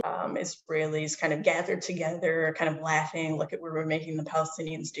European Israelis kind of gathered together, kind of laughing, "Look at what we're making the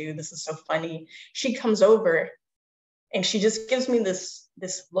Palestinians do. This is so funny." She comes over and she just gives me this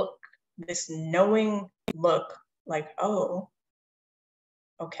look, this knowing look, like, "Oh,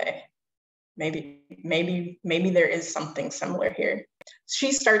 okay, maybe there is something similar here."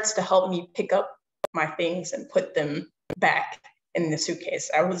 She starts to help me pick up my things and put them back in the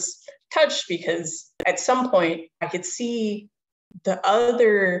suitcase. I was touched because at some point I could see the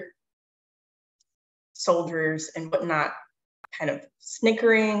other soldiers and whatnot kind of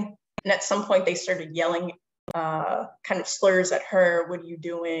snickering. And at some point they started yelling kind of slurs at her, "What are you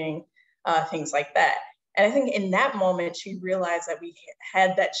doing?" Things like that. And I think in that moment, she realized that we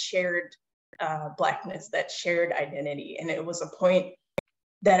had that shared Blackness, that shared identity. And it was a point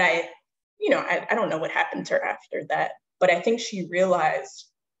that I don't know what happened to her after that, but I think she realized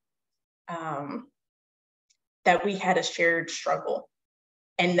that we had a shared struggle,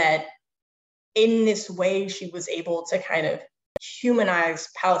 and that in this way, she was able to kind of humanize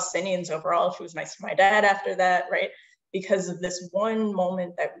Palestinians overall. She was nice to my dad after that, right? Because of this one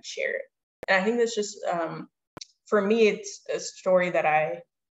moment that we shared. And I think that's just, for me, it's a story that I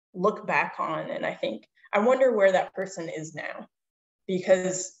look back on and I think, I wonder where that person is now,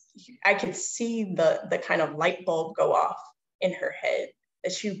 because I could see the kind of light bulb go off in her head,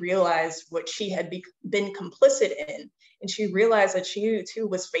 that she realized what she had been complicit in. And she realized that she too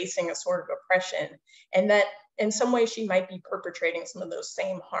was facing a sort of oppression, and that in some way she might be perpetrating some of those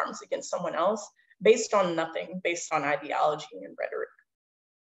same harms against someone else based on nothing, based on ideology and rhetoric.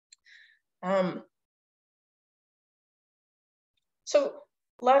 So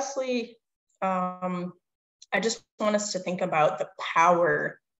lastly, I just want us to think about the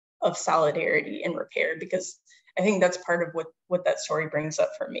power of solidarity and repair, because I think that's part of what that story brings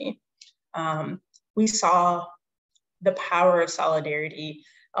up for me. We saw the power of solidarity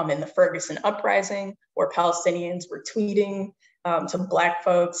in the Ferguson uprising, where Palestinians were tweeting to Black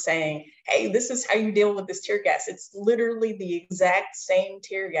folks saying, hey, this is how you deal with this tear gas. It's literally the exact same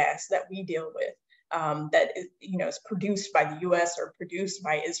tear gas that we deal with, that is produced by the US or produced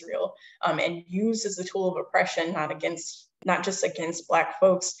by Israel, and used as a tool of oppression, not just against Black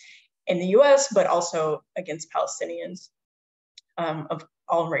folks in the US, but also against Palestinians of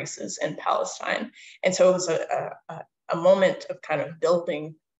all races in Palestine. And so it was a moment of kind of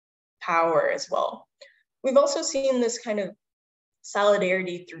building power as well. We've also seen this kind of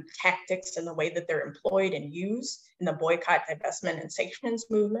solidarity through tactics and the way that they're employed and used in the boycott, divestment, and sanctions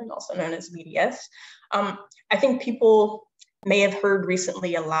movement, also known as BDS. I think people may have heard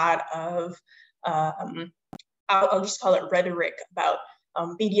recently a lot of, I'll just call it rhetoric about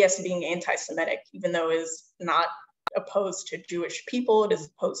BDS being anti-Semitic, even though it is not opposed to Jewish people, it is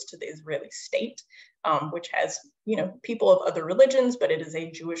opposed to the Israeli state, which has people of other religions, but it is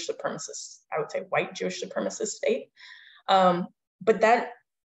a Jewish supremacist, I would say white Jewish supremacist state. But that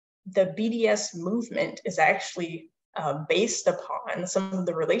the BDS movement is actually based upon some of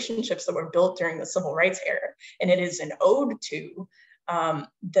the relationships that were built during the civil rights era. And it is an ode to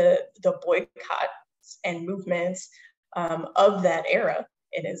the boycotts and movements of that era.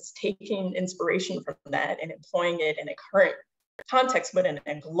 It is taking inspiration from that and employing it in a current context, but in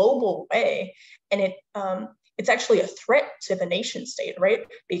a global way. And it's actually a threat to the nation state, right?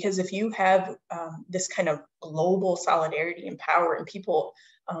 Because if you have this kind of global solidarity and power and people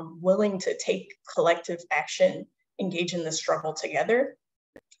willing to take collective action, engage in the struggle together,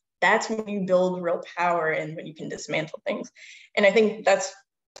 that's when you build real power and when you can dismantle things. And I think that's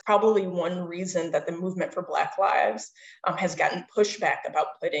probably one reason that the movement for Black Lives has gotten pushback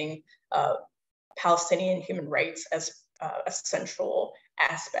about putting Palestinian human rights as a central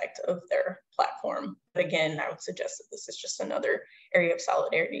aspect of their platform. But again, I would suggest that this is just another area of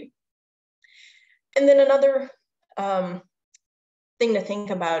solidarity. And then another thing to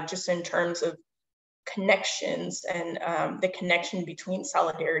think about just in terms of connections and the connection between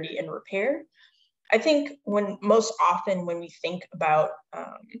solidarity and repair. I think most often when we think about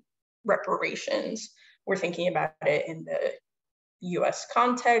reparations, we're thinking about it in the US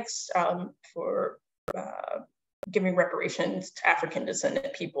context for giving reparations to African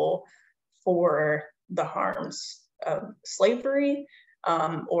descendant people for the harms of slavery,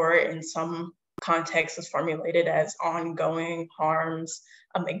 or in some contexts is formulated as ongoing harms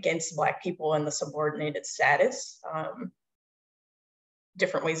against Black people in the subordinated status.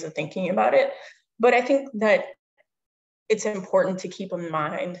 Different ways of thinking about it. But I think that it's important to keep in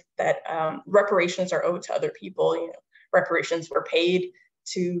mind that reparations are owed to other people. Reparations were paid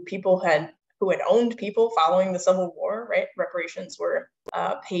to people who had owned people following the Civil War, right? Reparations were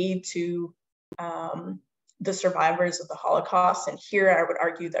paid to the survivors of the Holocaust. And here I would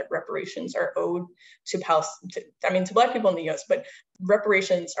argue that reparations are owed to Black people in the US, but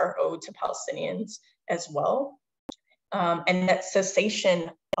reparations are owed to Palestinians as well. And that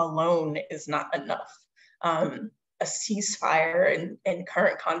cessation alone is not enough. A ceasefire in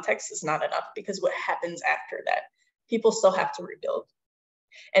current context is not enough, because what happens after that? People still have to rebuild.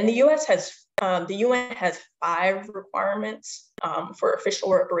 And the UN has 5 requirements for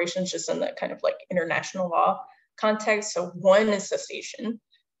official reparations, just in the kind of like international law context. So one is cessation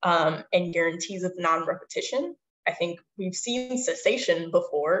and guarantees of non-repetition. I think we've seen cessation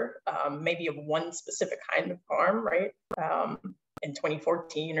before, maybe of one specific kind of harm, right? In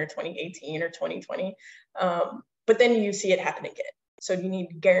 2014 or 2018 or 2020. But then you see it happen again. So you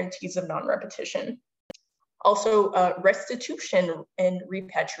need guarantees of non-repetition. Also, restitution and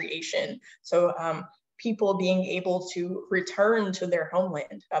repatriation. So people being able to return to their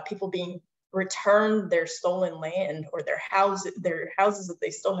homeland, people being return their stolen land or their houses that they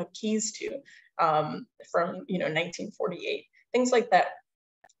still have keys to from 1948, things like that.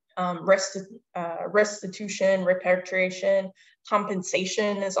 Restitution, repatriation,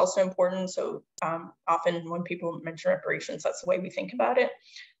 compensation is also important. So often when people mention reparations, that's the way we think about it.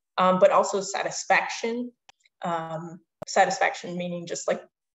 But also satisfaction. Satisfaction meaning just like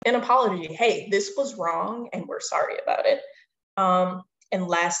an apology. Hey, this was wrong and we're sorry about it. And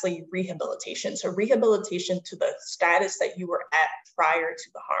lastly, rehabilitation. So rehabilitation to the status that you were at prior to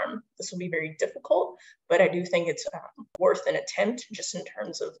the harm. This will be very difficult, but I do think it's worth an attempt just in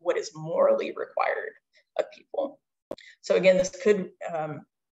terms of what is morally required of people. So again, this could,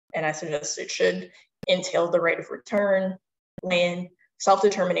 and I suggest it should, entail the right of return, land,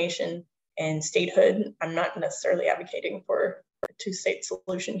 self-determination, and statehood. I'm not necessarily advocating for a two-state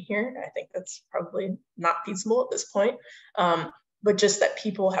solution here. I think that's probably not feasible at this point. But just that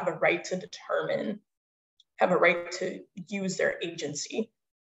people have a right to determine, have a right to use their agency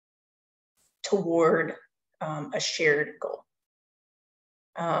toward a shared goal.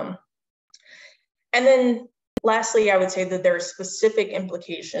 And then lastly, I would say that there are specific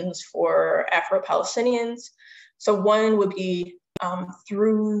implications for Afro-Palestinians. So one would be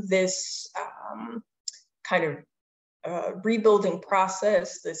through this kind of rebuilding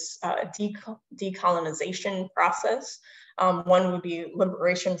process, this decolonization process. One would be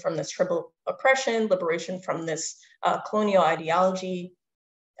liberation from this tribal oppression, liberation from this colonial ideology,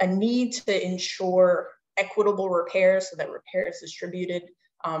 a need to ensure equitable repairs so that repair is distributed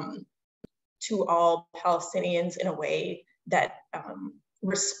to all Palestinians in a way that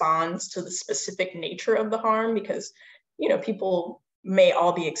responds to the specific nature of the harm, because people may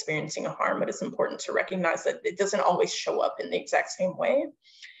all be experiencing a harm, but it's important to recognize that it doesn't always show up in the exact same way.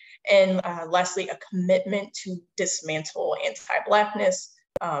 And lastly, a commitment to dismantle anti-Blackness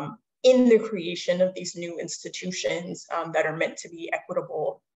in the creation of these new institutions that are meant to be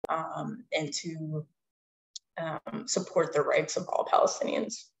equitable and to support the rights of all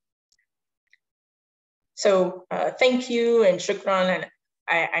Palestinians. So thank you and shukran. And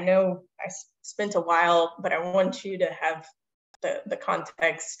I know I spent a while, but I want you to have the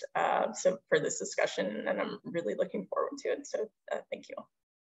context so for this discussion, and I'm really looking forward to it. So thank you.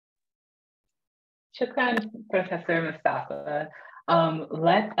 Shukran, Professor Mustafa.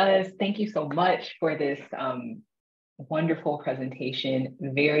 Thank you so much for this wonderful presentation,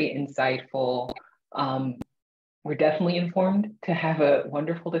 very insightful. We're definitely informed to have a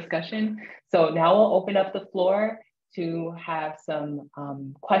wonderful discussion. So now we'll open up the floor to have some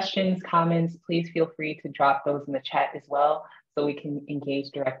questions, comments. Please feel free to drop those in the chat as well so we can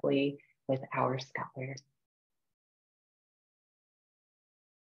engage directly with our scholars.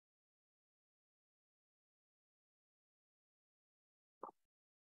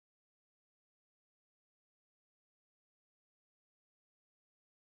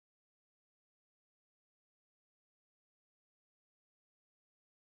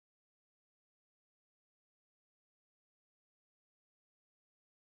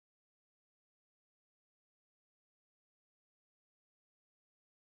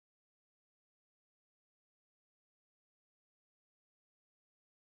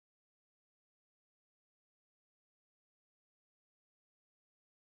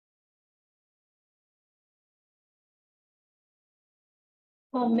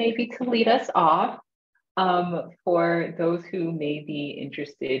 Well, maybe to lead us off, for those who may be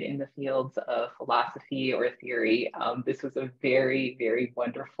interested in the fields of philosophy or theory, this was a very, very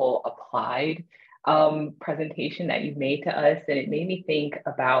wonderful applied presentation that you made to us. And it made me think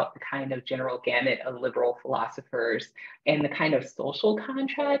about the kind of general gamut of liberal philosophers and the kind of social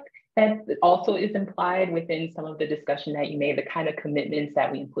contract that also is implied within some of the discussion that you made, the kind of commitments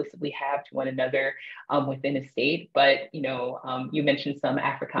that we implicitly have to one another within a state. But you mentioned some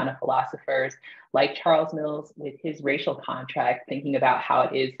Africana philosophers like Charles Mills with his racial contract, thinking about how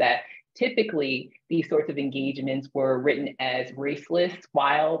it is that typically these sorts of engagements were written as raceless,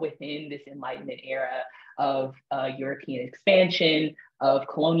 while within this Enlightenment era of European expansion, of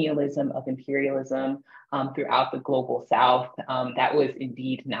colonialism, of imperialism throughout the global South, that was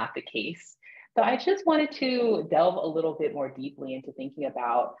indeed not the case. So I just wanted to delve a little bit more deeply into thinking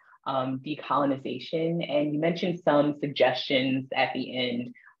about decolonization. And you mentioned some suggestions at the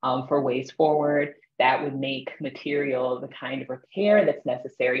end for ways forward that would make material the kind of repair that's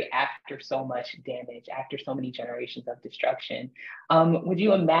necessary after so much damage, after so many generations of destruction. Would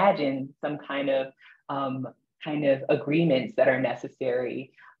you imagine some kind of agreements that are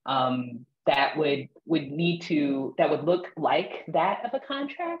necessary that would look like that of a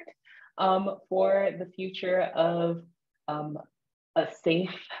contract for the future of a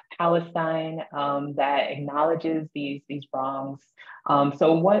safe Palestine that acknowledges these wrongs.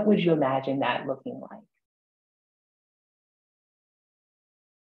 So what would you imagine that looking like?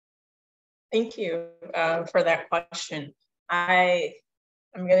 Thank you for that question. I'm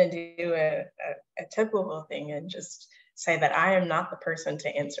going to do a typical thing and just say that I am not the person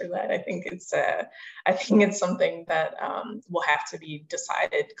to answer that. I think it's something that will have to be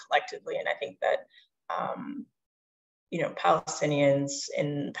decided collectively, and I think that Palestinians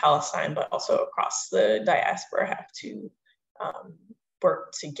in Palestine, but also across the diaspora, have to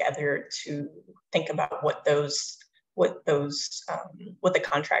work together to think about what the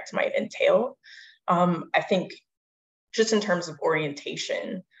contract might entail. I think just in terms of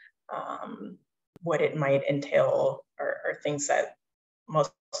orientation, what it might entail are things that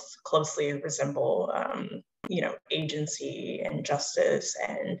most closely resemble, agency and justice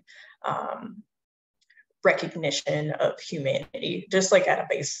and recognition of humanity, just like at a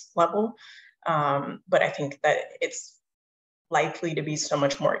base level. But I think that it's likely to be so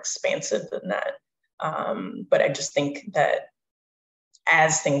much more expansive than that. But I just think that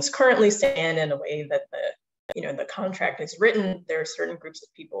as things currently stand in the way that the contract is written, there are certain groups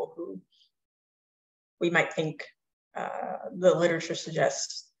of people who we might think the literature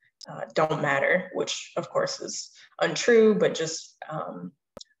suggests don't matter, which of course is untrue, but just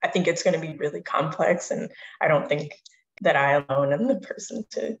I think it's going to be really complex, and I don't think that I alone am the person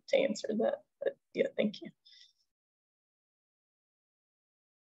to answer that. But yeah, thank you.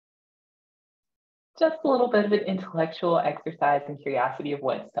 Just a little bit of an intellectual exercise and curiosity of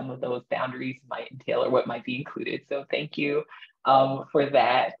what some of those boundaries might entail or what might be included. So thank you for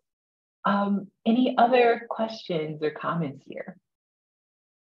that. Any other questions or comments here?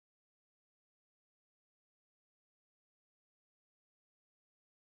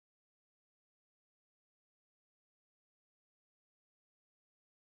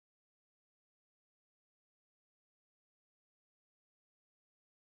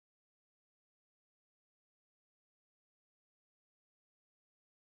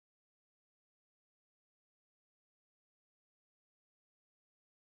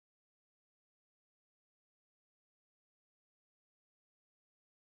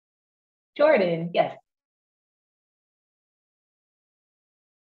 Jordan, yes.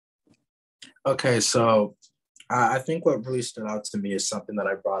 Okay, so I think what really stood out to me is something that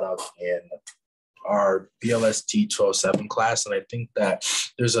I brought up in our BLST 207 class. And I think that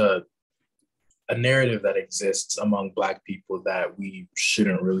there's a narrative that exists among Black people that we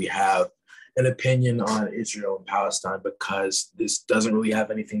shouldn't really have an opinion on Israel and Palestine because this doesn't really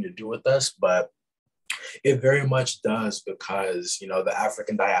have anything to do with us, but it very much does because, the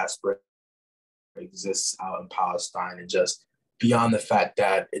African diaspora exists out in Palestine, and just beyond the fact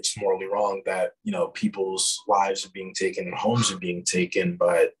that it's morally wrong that, people's lives are being taken and homes are being taken,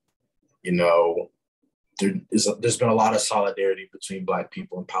 but, there's been a lot of solidarity between Black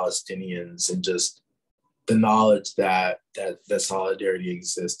people and Palestinians, and just the knowledge that solidarity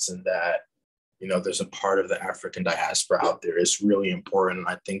exists and that, there's a part of the African diaspora out there is really important. And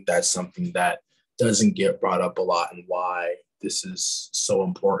I think that's something that doesn't get brought up a lot, and why this is so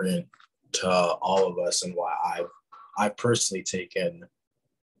important to all of us, and why I've personally taken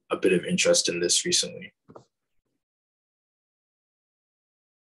a bit of interest in this recently.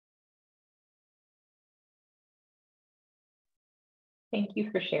 Thank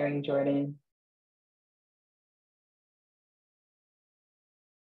you for sharing, Jordan.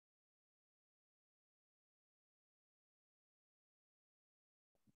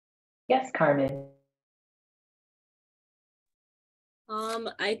 Yes, Carmen.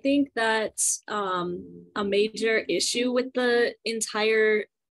 I think that's a major issue with the entire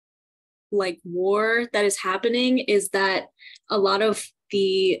war that is happening is that a lot of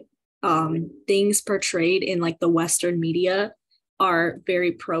the things portrayed in the Western media are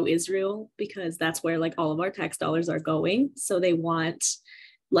very pro-Israel because that's where all of our tax dollars are going. So they want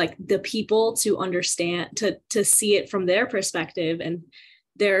the people to understand, to see it from their perspective, and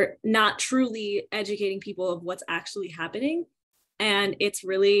they're not truly educating people of what's actually happening. And it's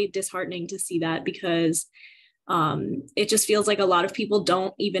really disheartening to see that because it just feels like a lot of people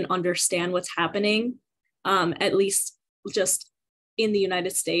don't even understand what's happening, at least just in the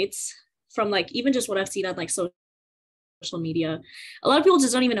United States, from even just what I've seen on social media. A lot of people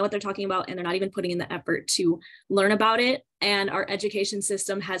just don't even know what they're talking about, and they're not even putting in the effort to learn about it. And our education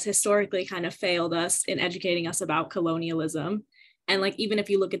system has historically kind of failed us in educating us about colonialism. And even if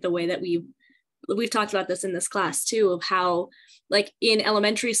you look at the way that we've talked about this in this class too, of how in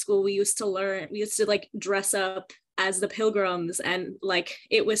elementary school we used to dress up as the Pilgrims, and like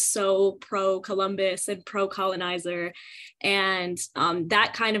it was so pro-Columbus and pro-colonizer, and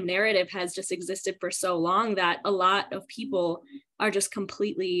that kind of narrative has just existed for so long that a lot of people are just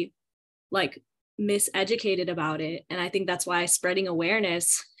completely like miseducated about it. And I think that's why spreading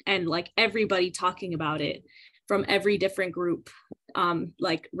awareness and like everybody talking about it from every different group,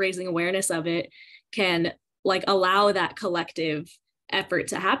 like raising awareness of it, can like allow that collective effort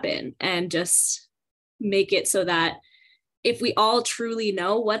to happen and just make it so that if we all truly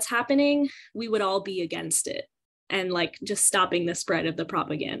know what's happening, we would all be against it. And like just stopping the spread of the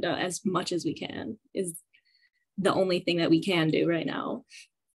propaganda as much as we can is the only thing that we can do right now.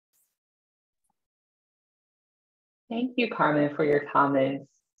 Thank you, Carmen, for your comments.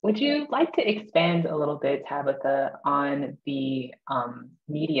 Would you like to expand a little bit, Tabitha, on the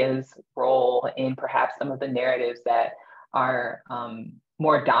media's role in perhaps some of the narratives that are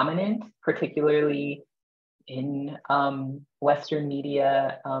more dominant, particularly in Western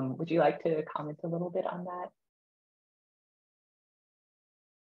media? Would you like to comment a little bit on that?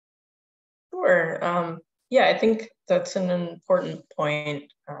 Sure. Yeah, I think that's an important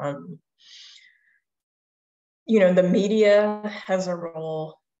point. You know, the media has a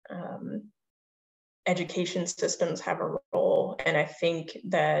role, education systems have a role, and I think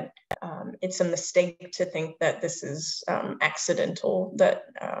that it's a mistake to think that this is accidental. That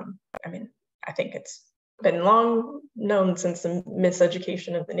I mean, I think it's been long known since the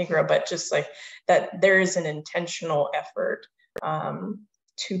miseducation of the Negro, but just like that there is an intentional effort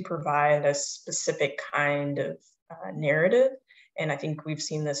to provide a specific kind of narrative. And I think we've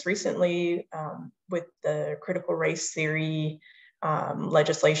seen this recently with the critical race theory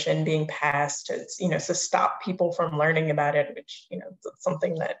legislation being passed to, to stop people from learning about it, which,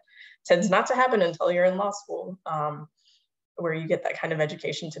 something that tends not to happen until you're in law school, where you get that kind of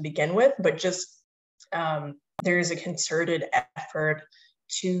education to begin with. But just there is a concerted effort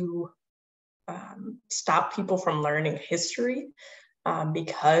to stop people from learning history.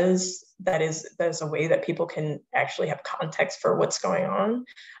 Because there's a way that people can actually have context for what's going on.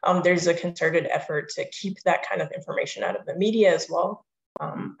 There's a concerted effort to keep that kind of information out of the media as well.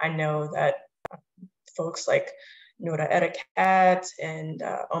 I know that folks like Noura Erakat and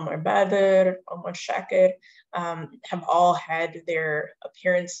Omar Badr, Omar Shakir have all had their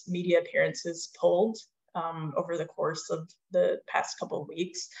media appearances pulled over the course of the past couple of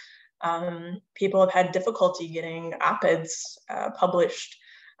weeks. People have had difficulty getting op-eds published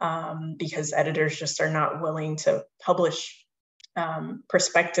because editors just are not willing to publish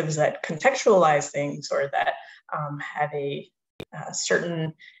perspectives that contextualize things or that have a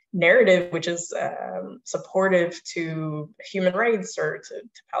certain narrative which is supportive to human rights or to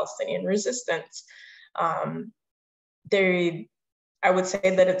Palestinian resistance. I would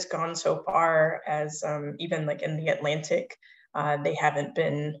say that it's gone so far as even like in the Atlantic, they haven't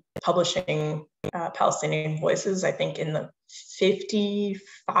been publishing Palestinian voices. I think in the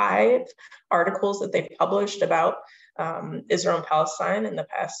 55 articles that they've published about Israel and Palestine in the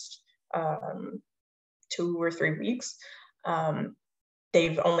past 2 or 3 weeks,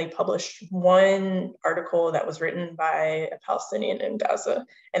 they've only published one article that was written by a Palestinian in Gaza.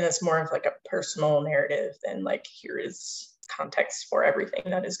 And it's more of like a personal narrative than like, here is context for everything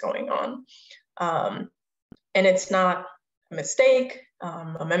that is going on. And it's not a mistake.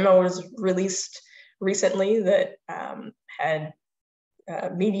 A memo was released recently that had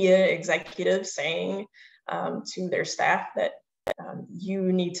media executives saying to their staff that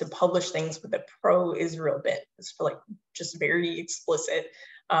you need to publish things with a pro-Israel bent. It's like just very explicit.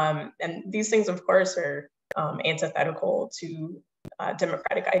 And these things, of course, are antithetical to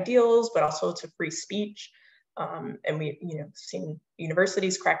democratic ideals, but also to free speech. And we've seen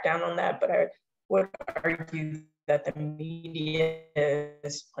universities crack down on that, but I would argue that the media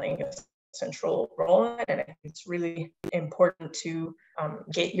is playing a central role in it. And I think it's really important to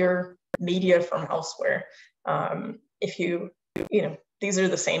get your media from elsewhere. If these are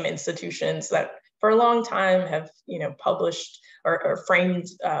the same institutions that for a long time have, published or framed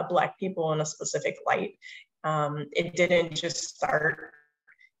Black people in a specific light. It didn't just start,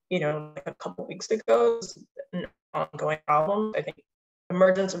 a couple of weeks ago. It's an ongoing problem. I think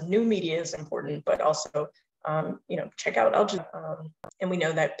emergence of new media is important, but also, check out Al Jazeera. And we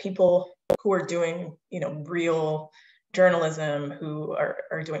know that people who are doing, real journalism, who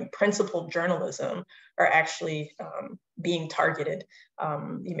are doing principled journalism, are actually being targeted.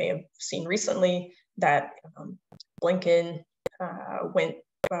 You may have seen recently that Blinken went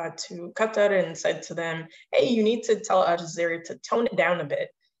to Qatar and said to them, hey, you need to tell Al Jazeera to tone it down a bit.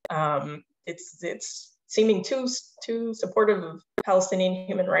 It's seeming too supportive of Palestinian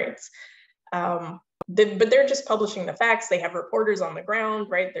human rights. But they're just publishing the facts. They have reporters on the ground,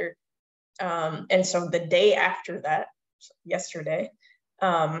 right? And so the day after that, yesterday,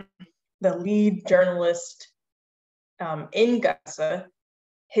 the lead journalist in Gaza,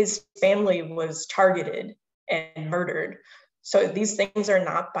 his family was targeted and murdered. So these things are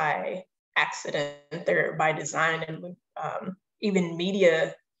not by accident, they're by design. And even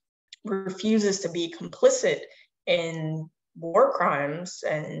media refuses to be complicit in war crimes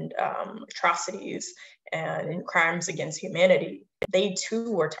and atrocities and crimes against humanity. They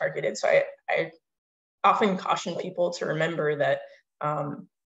too were targeted. So I often caution people to remember that,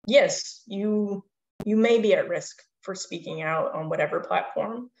 yes, you may be at risk for speaking out on whatever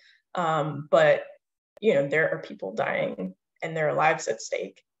platform, but there are people dying and there are lives at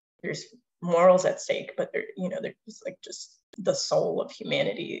stake. There's morals at stake, but there's just the soul of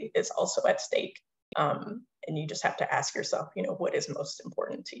humanity is also at stake. And you just have to ask yourself, what is most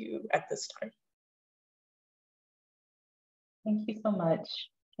important to you at this time? Thank you so much.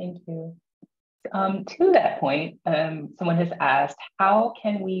 Thank you. To that point, someone has asked, how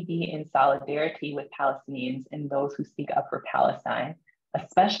can we be in solidarity with Palestinians and those who speak up for Palestine,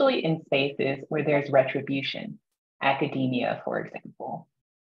 especially in spaces where there's retribution, academia, for example?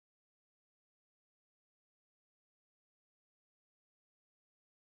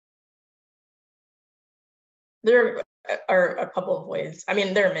 There are a couple of ways. I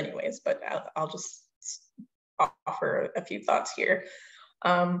mean, there are many ways, but I'll just offer a few thoughts here.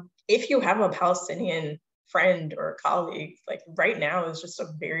 If you have a Palestinian friend or colleague, like right now is just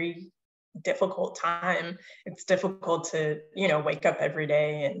a very difficult time. It's difficult to, wake up every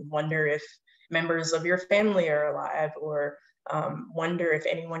day and wonder if members of your family are alive, or wonder if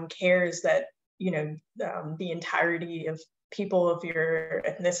anyone cares that, the entirety of people of your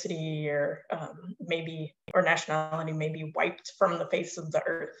ethnicity or nationality may be wiped from the face of the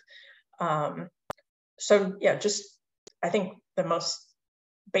earth. So yeah, just I think the most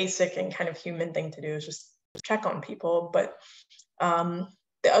basic and kind of human thing to do is just check on people. But the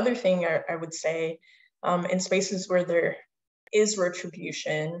other thing I would say, in spaces where there is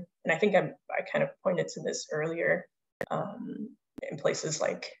retribution, and I think I kind of pointed to this earlier, in places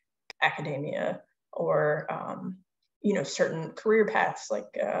like academia or certain career paths,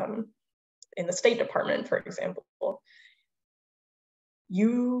 like in the State Department, for example,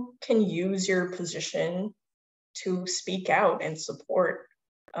 you can use your position to speak out in support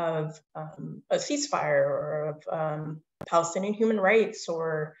of a ceasefire or of Palestinian human rights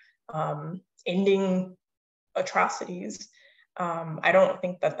or ending atrocities. I don't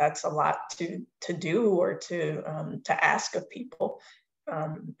think that that's a lot to do or to ask of people.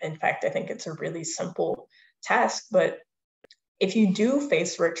 In fact, I think it's a really simple task. But if you do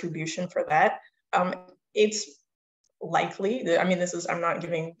face retribution for that, it's likely, I'm not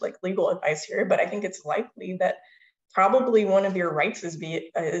giving like legal advice here, but I think it's likely that probably one of your rights is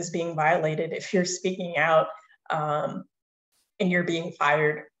being violated if you're speaking out and you're being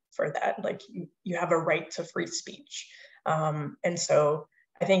fired for that. Like you have a right to free speech. And so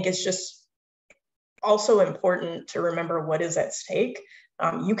I think it's just also important to remember what is at stake.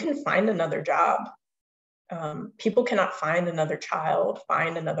 You can find another job. People cannot find another child,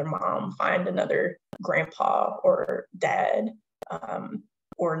 find another mom, find another grandpa or dad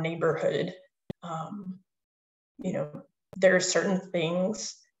or neighborhood. There are certain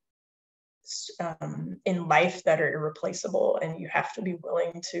things in life that are irreplaceable, and you have to be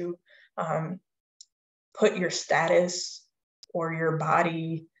willing to put your status or your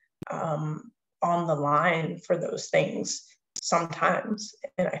body on the line for those things sometimes.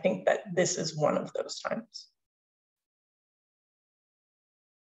 And I think that this is one of those times.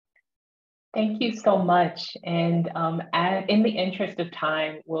 Thank you so much. And in the interest of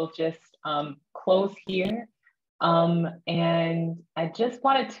time, we'll just close here. And I just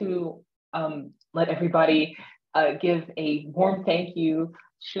wanted to let everybody give a warm thank you,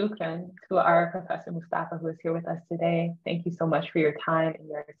 shukran, to our Professor Mustafa, who is here with us today. Thank you so much for your time and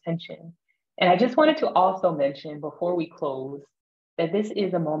your attention. And I just wanted to also mention before we close that this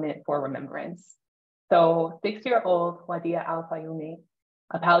is a moment for remembrance. So 6-year-old Wadia Al-Fayumi,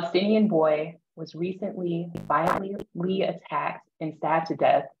 a Palestinian boy, was recently violently attacked and stabbed to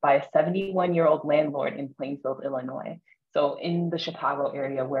death by a 71-year-old landlord in Plainfield, Illinois. So in the Chicago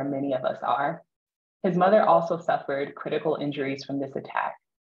area where many of us are. His mother also suffered critical injuries from this attack.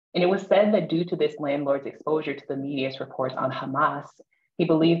 And it was said that due to this landlord's exposure to the media's reports on Hamas, he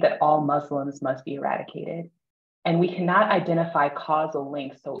believed that all Muslims must be eradicated. And we cannot identify causal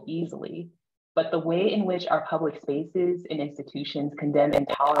links so easily, but the way in which our public spaces and institutions condemn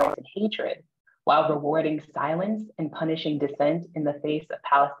intolerance and hatred while rewarding silence and punishing dissent in the face of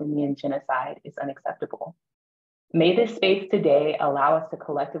Palestinian genocide is unacceptable. May this space today allow us to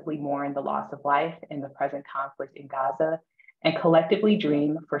collectively mourn the loss of life in the present conflict in Gaza and collectively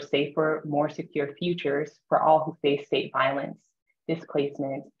dream for safer, more secure futures for all who face state violence,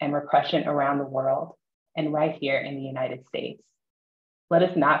 displacement, and repression around the world, and right here in the United States. Let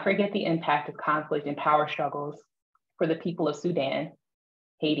us not forget the impact of conflict and power struggles for the people of Sudan,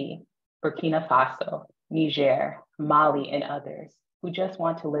 Haiti, Burkina Faso, Niger, Mali, and others who just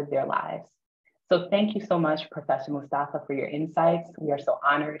want to live their lives. So thank you so much, Professor Mustafa, for your insights. We are so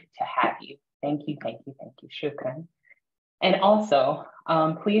honored to have you. Thank you, thank you, thank you. Shukran. And also,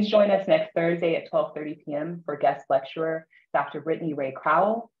 please join us next Thursday at 12:30 p.m. for guest lecturer, Dr. Brittany Ray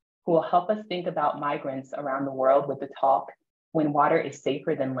Crowell, who will help us think about migrants around the world with the talk, When Water is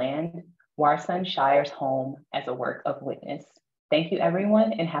Safer Than Land, Warsan Shire's Home as a Work of Witness. Thank you,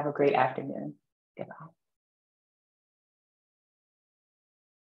 everyone, and have a great afternoon. Goodbye.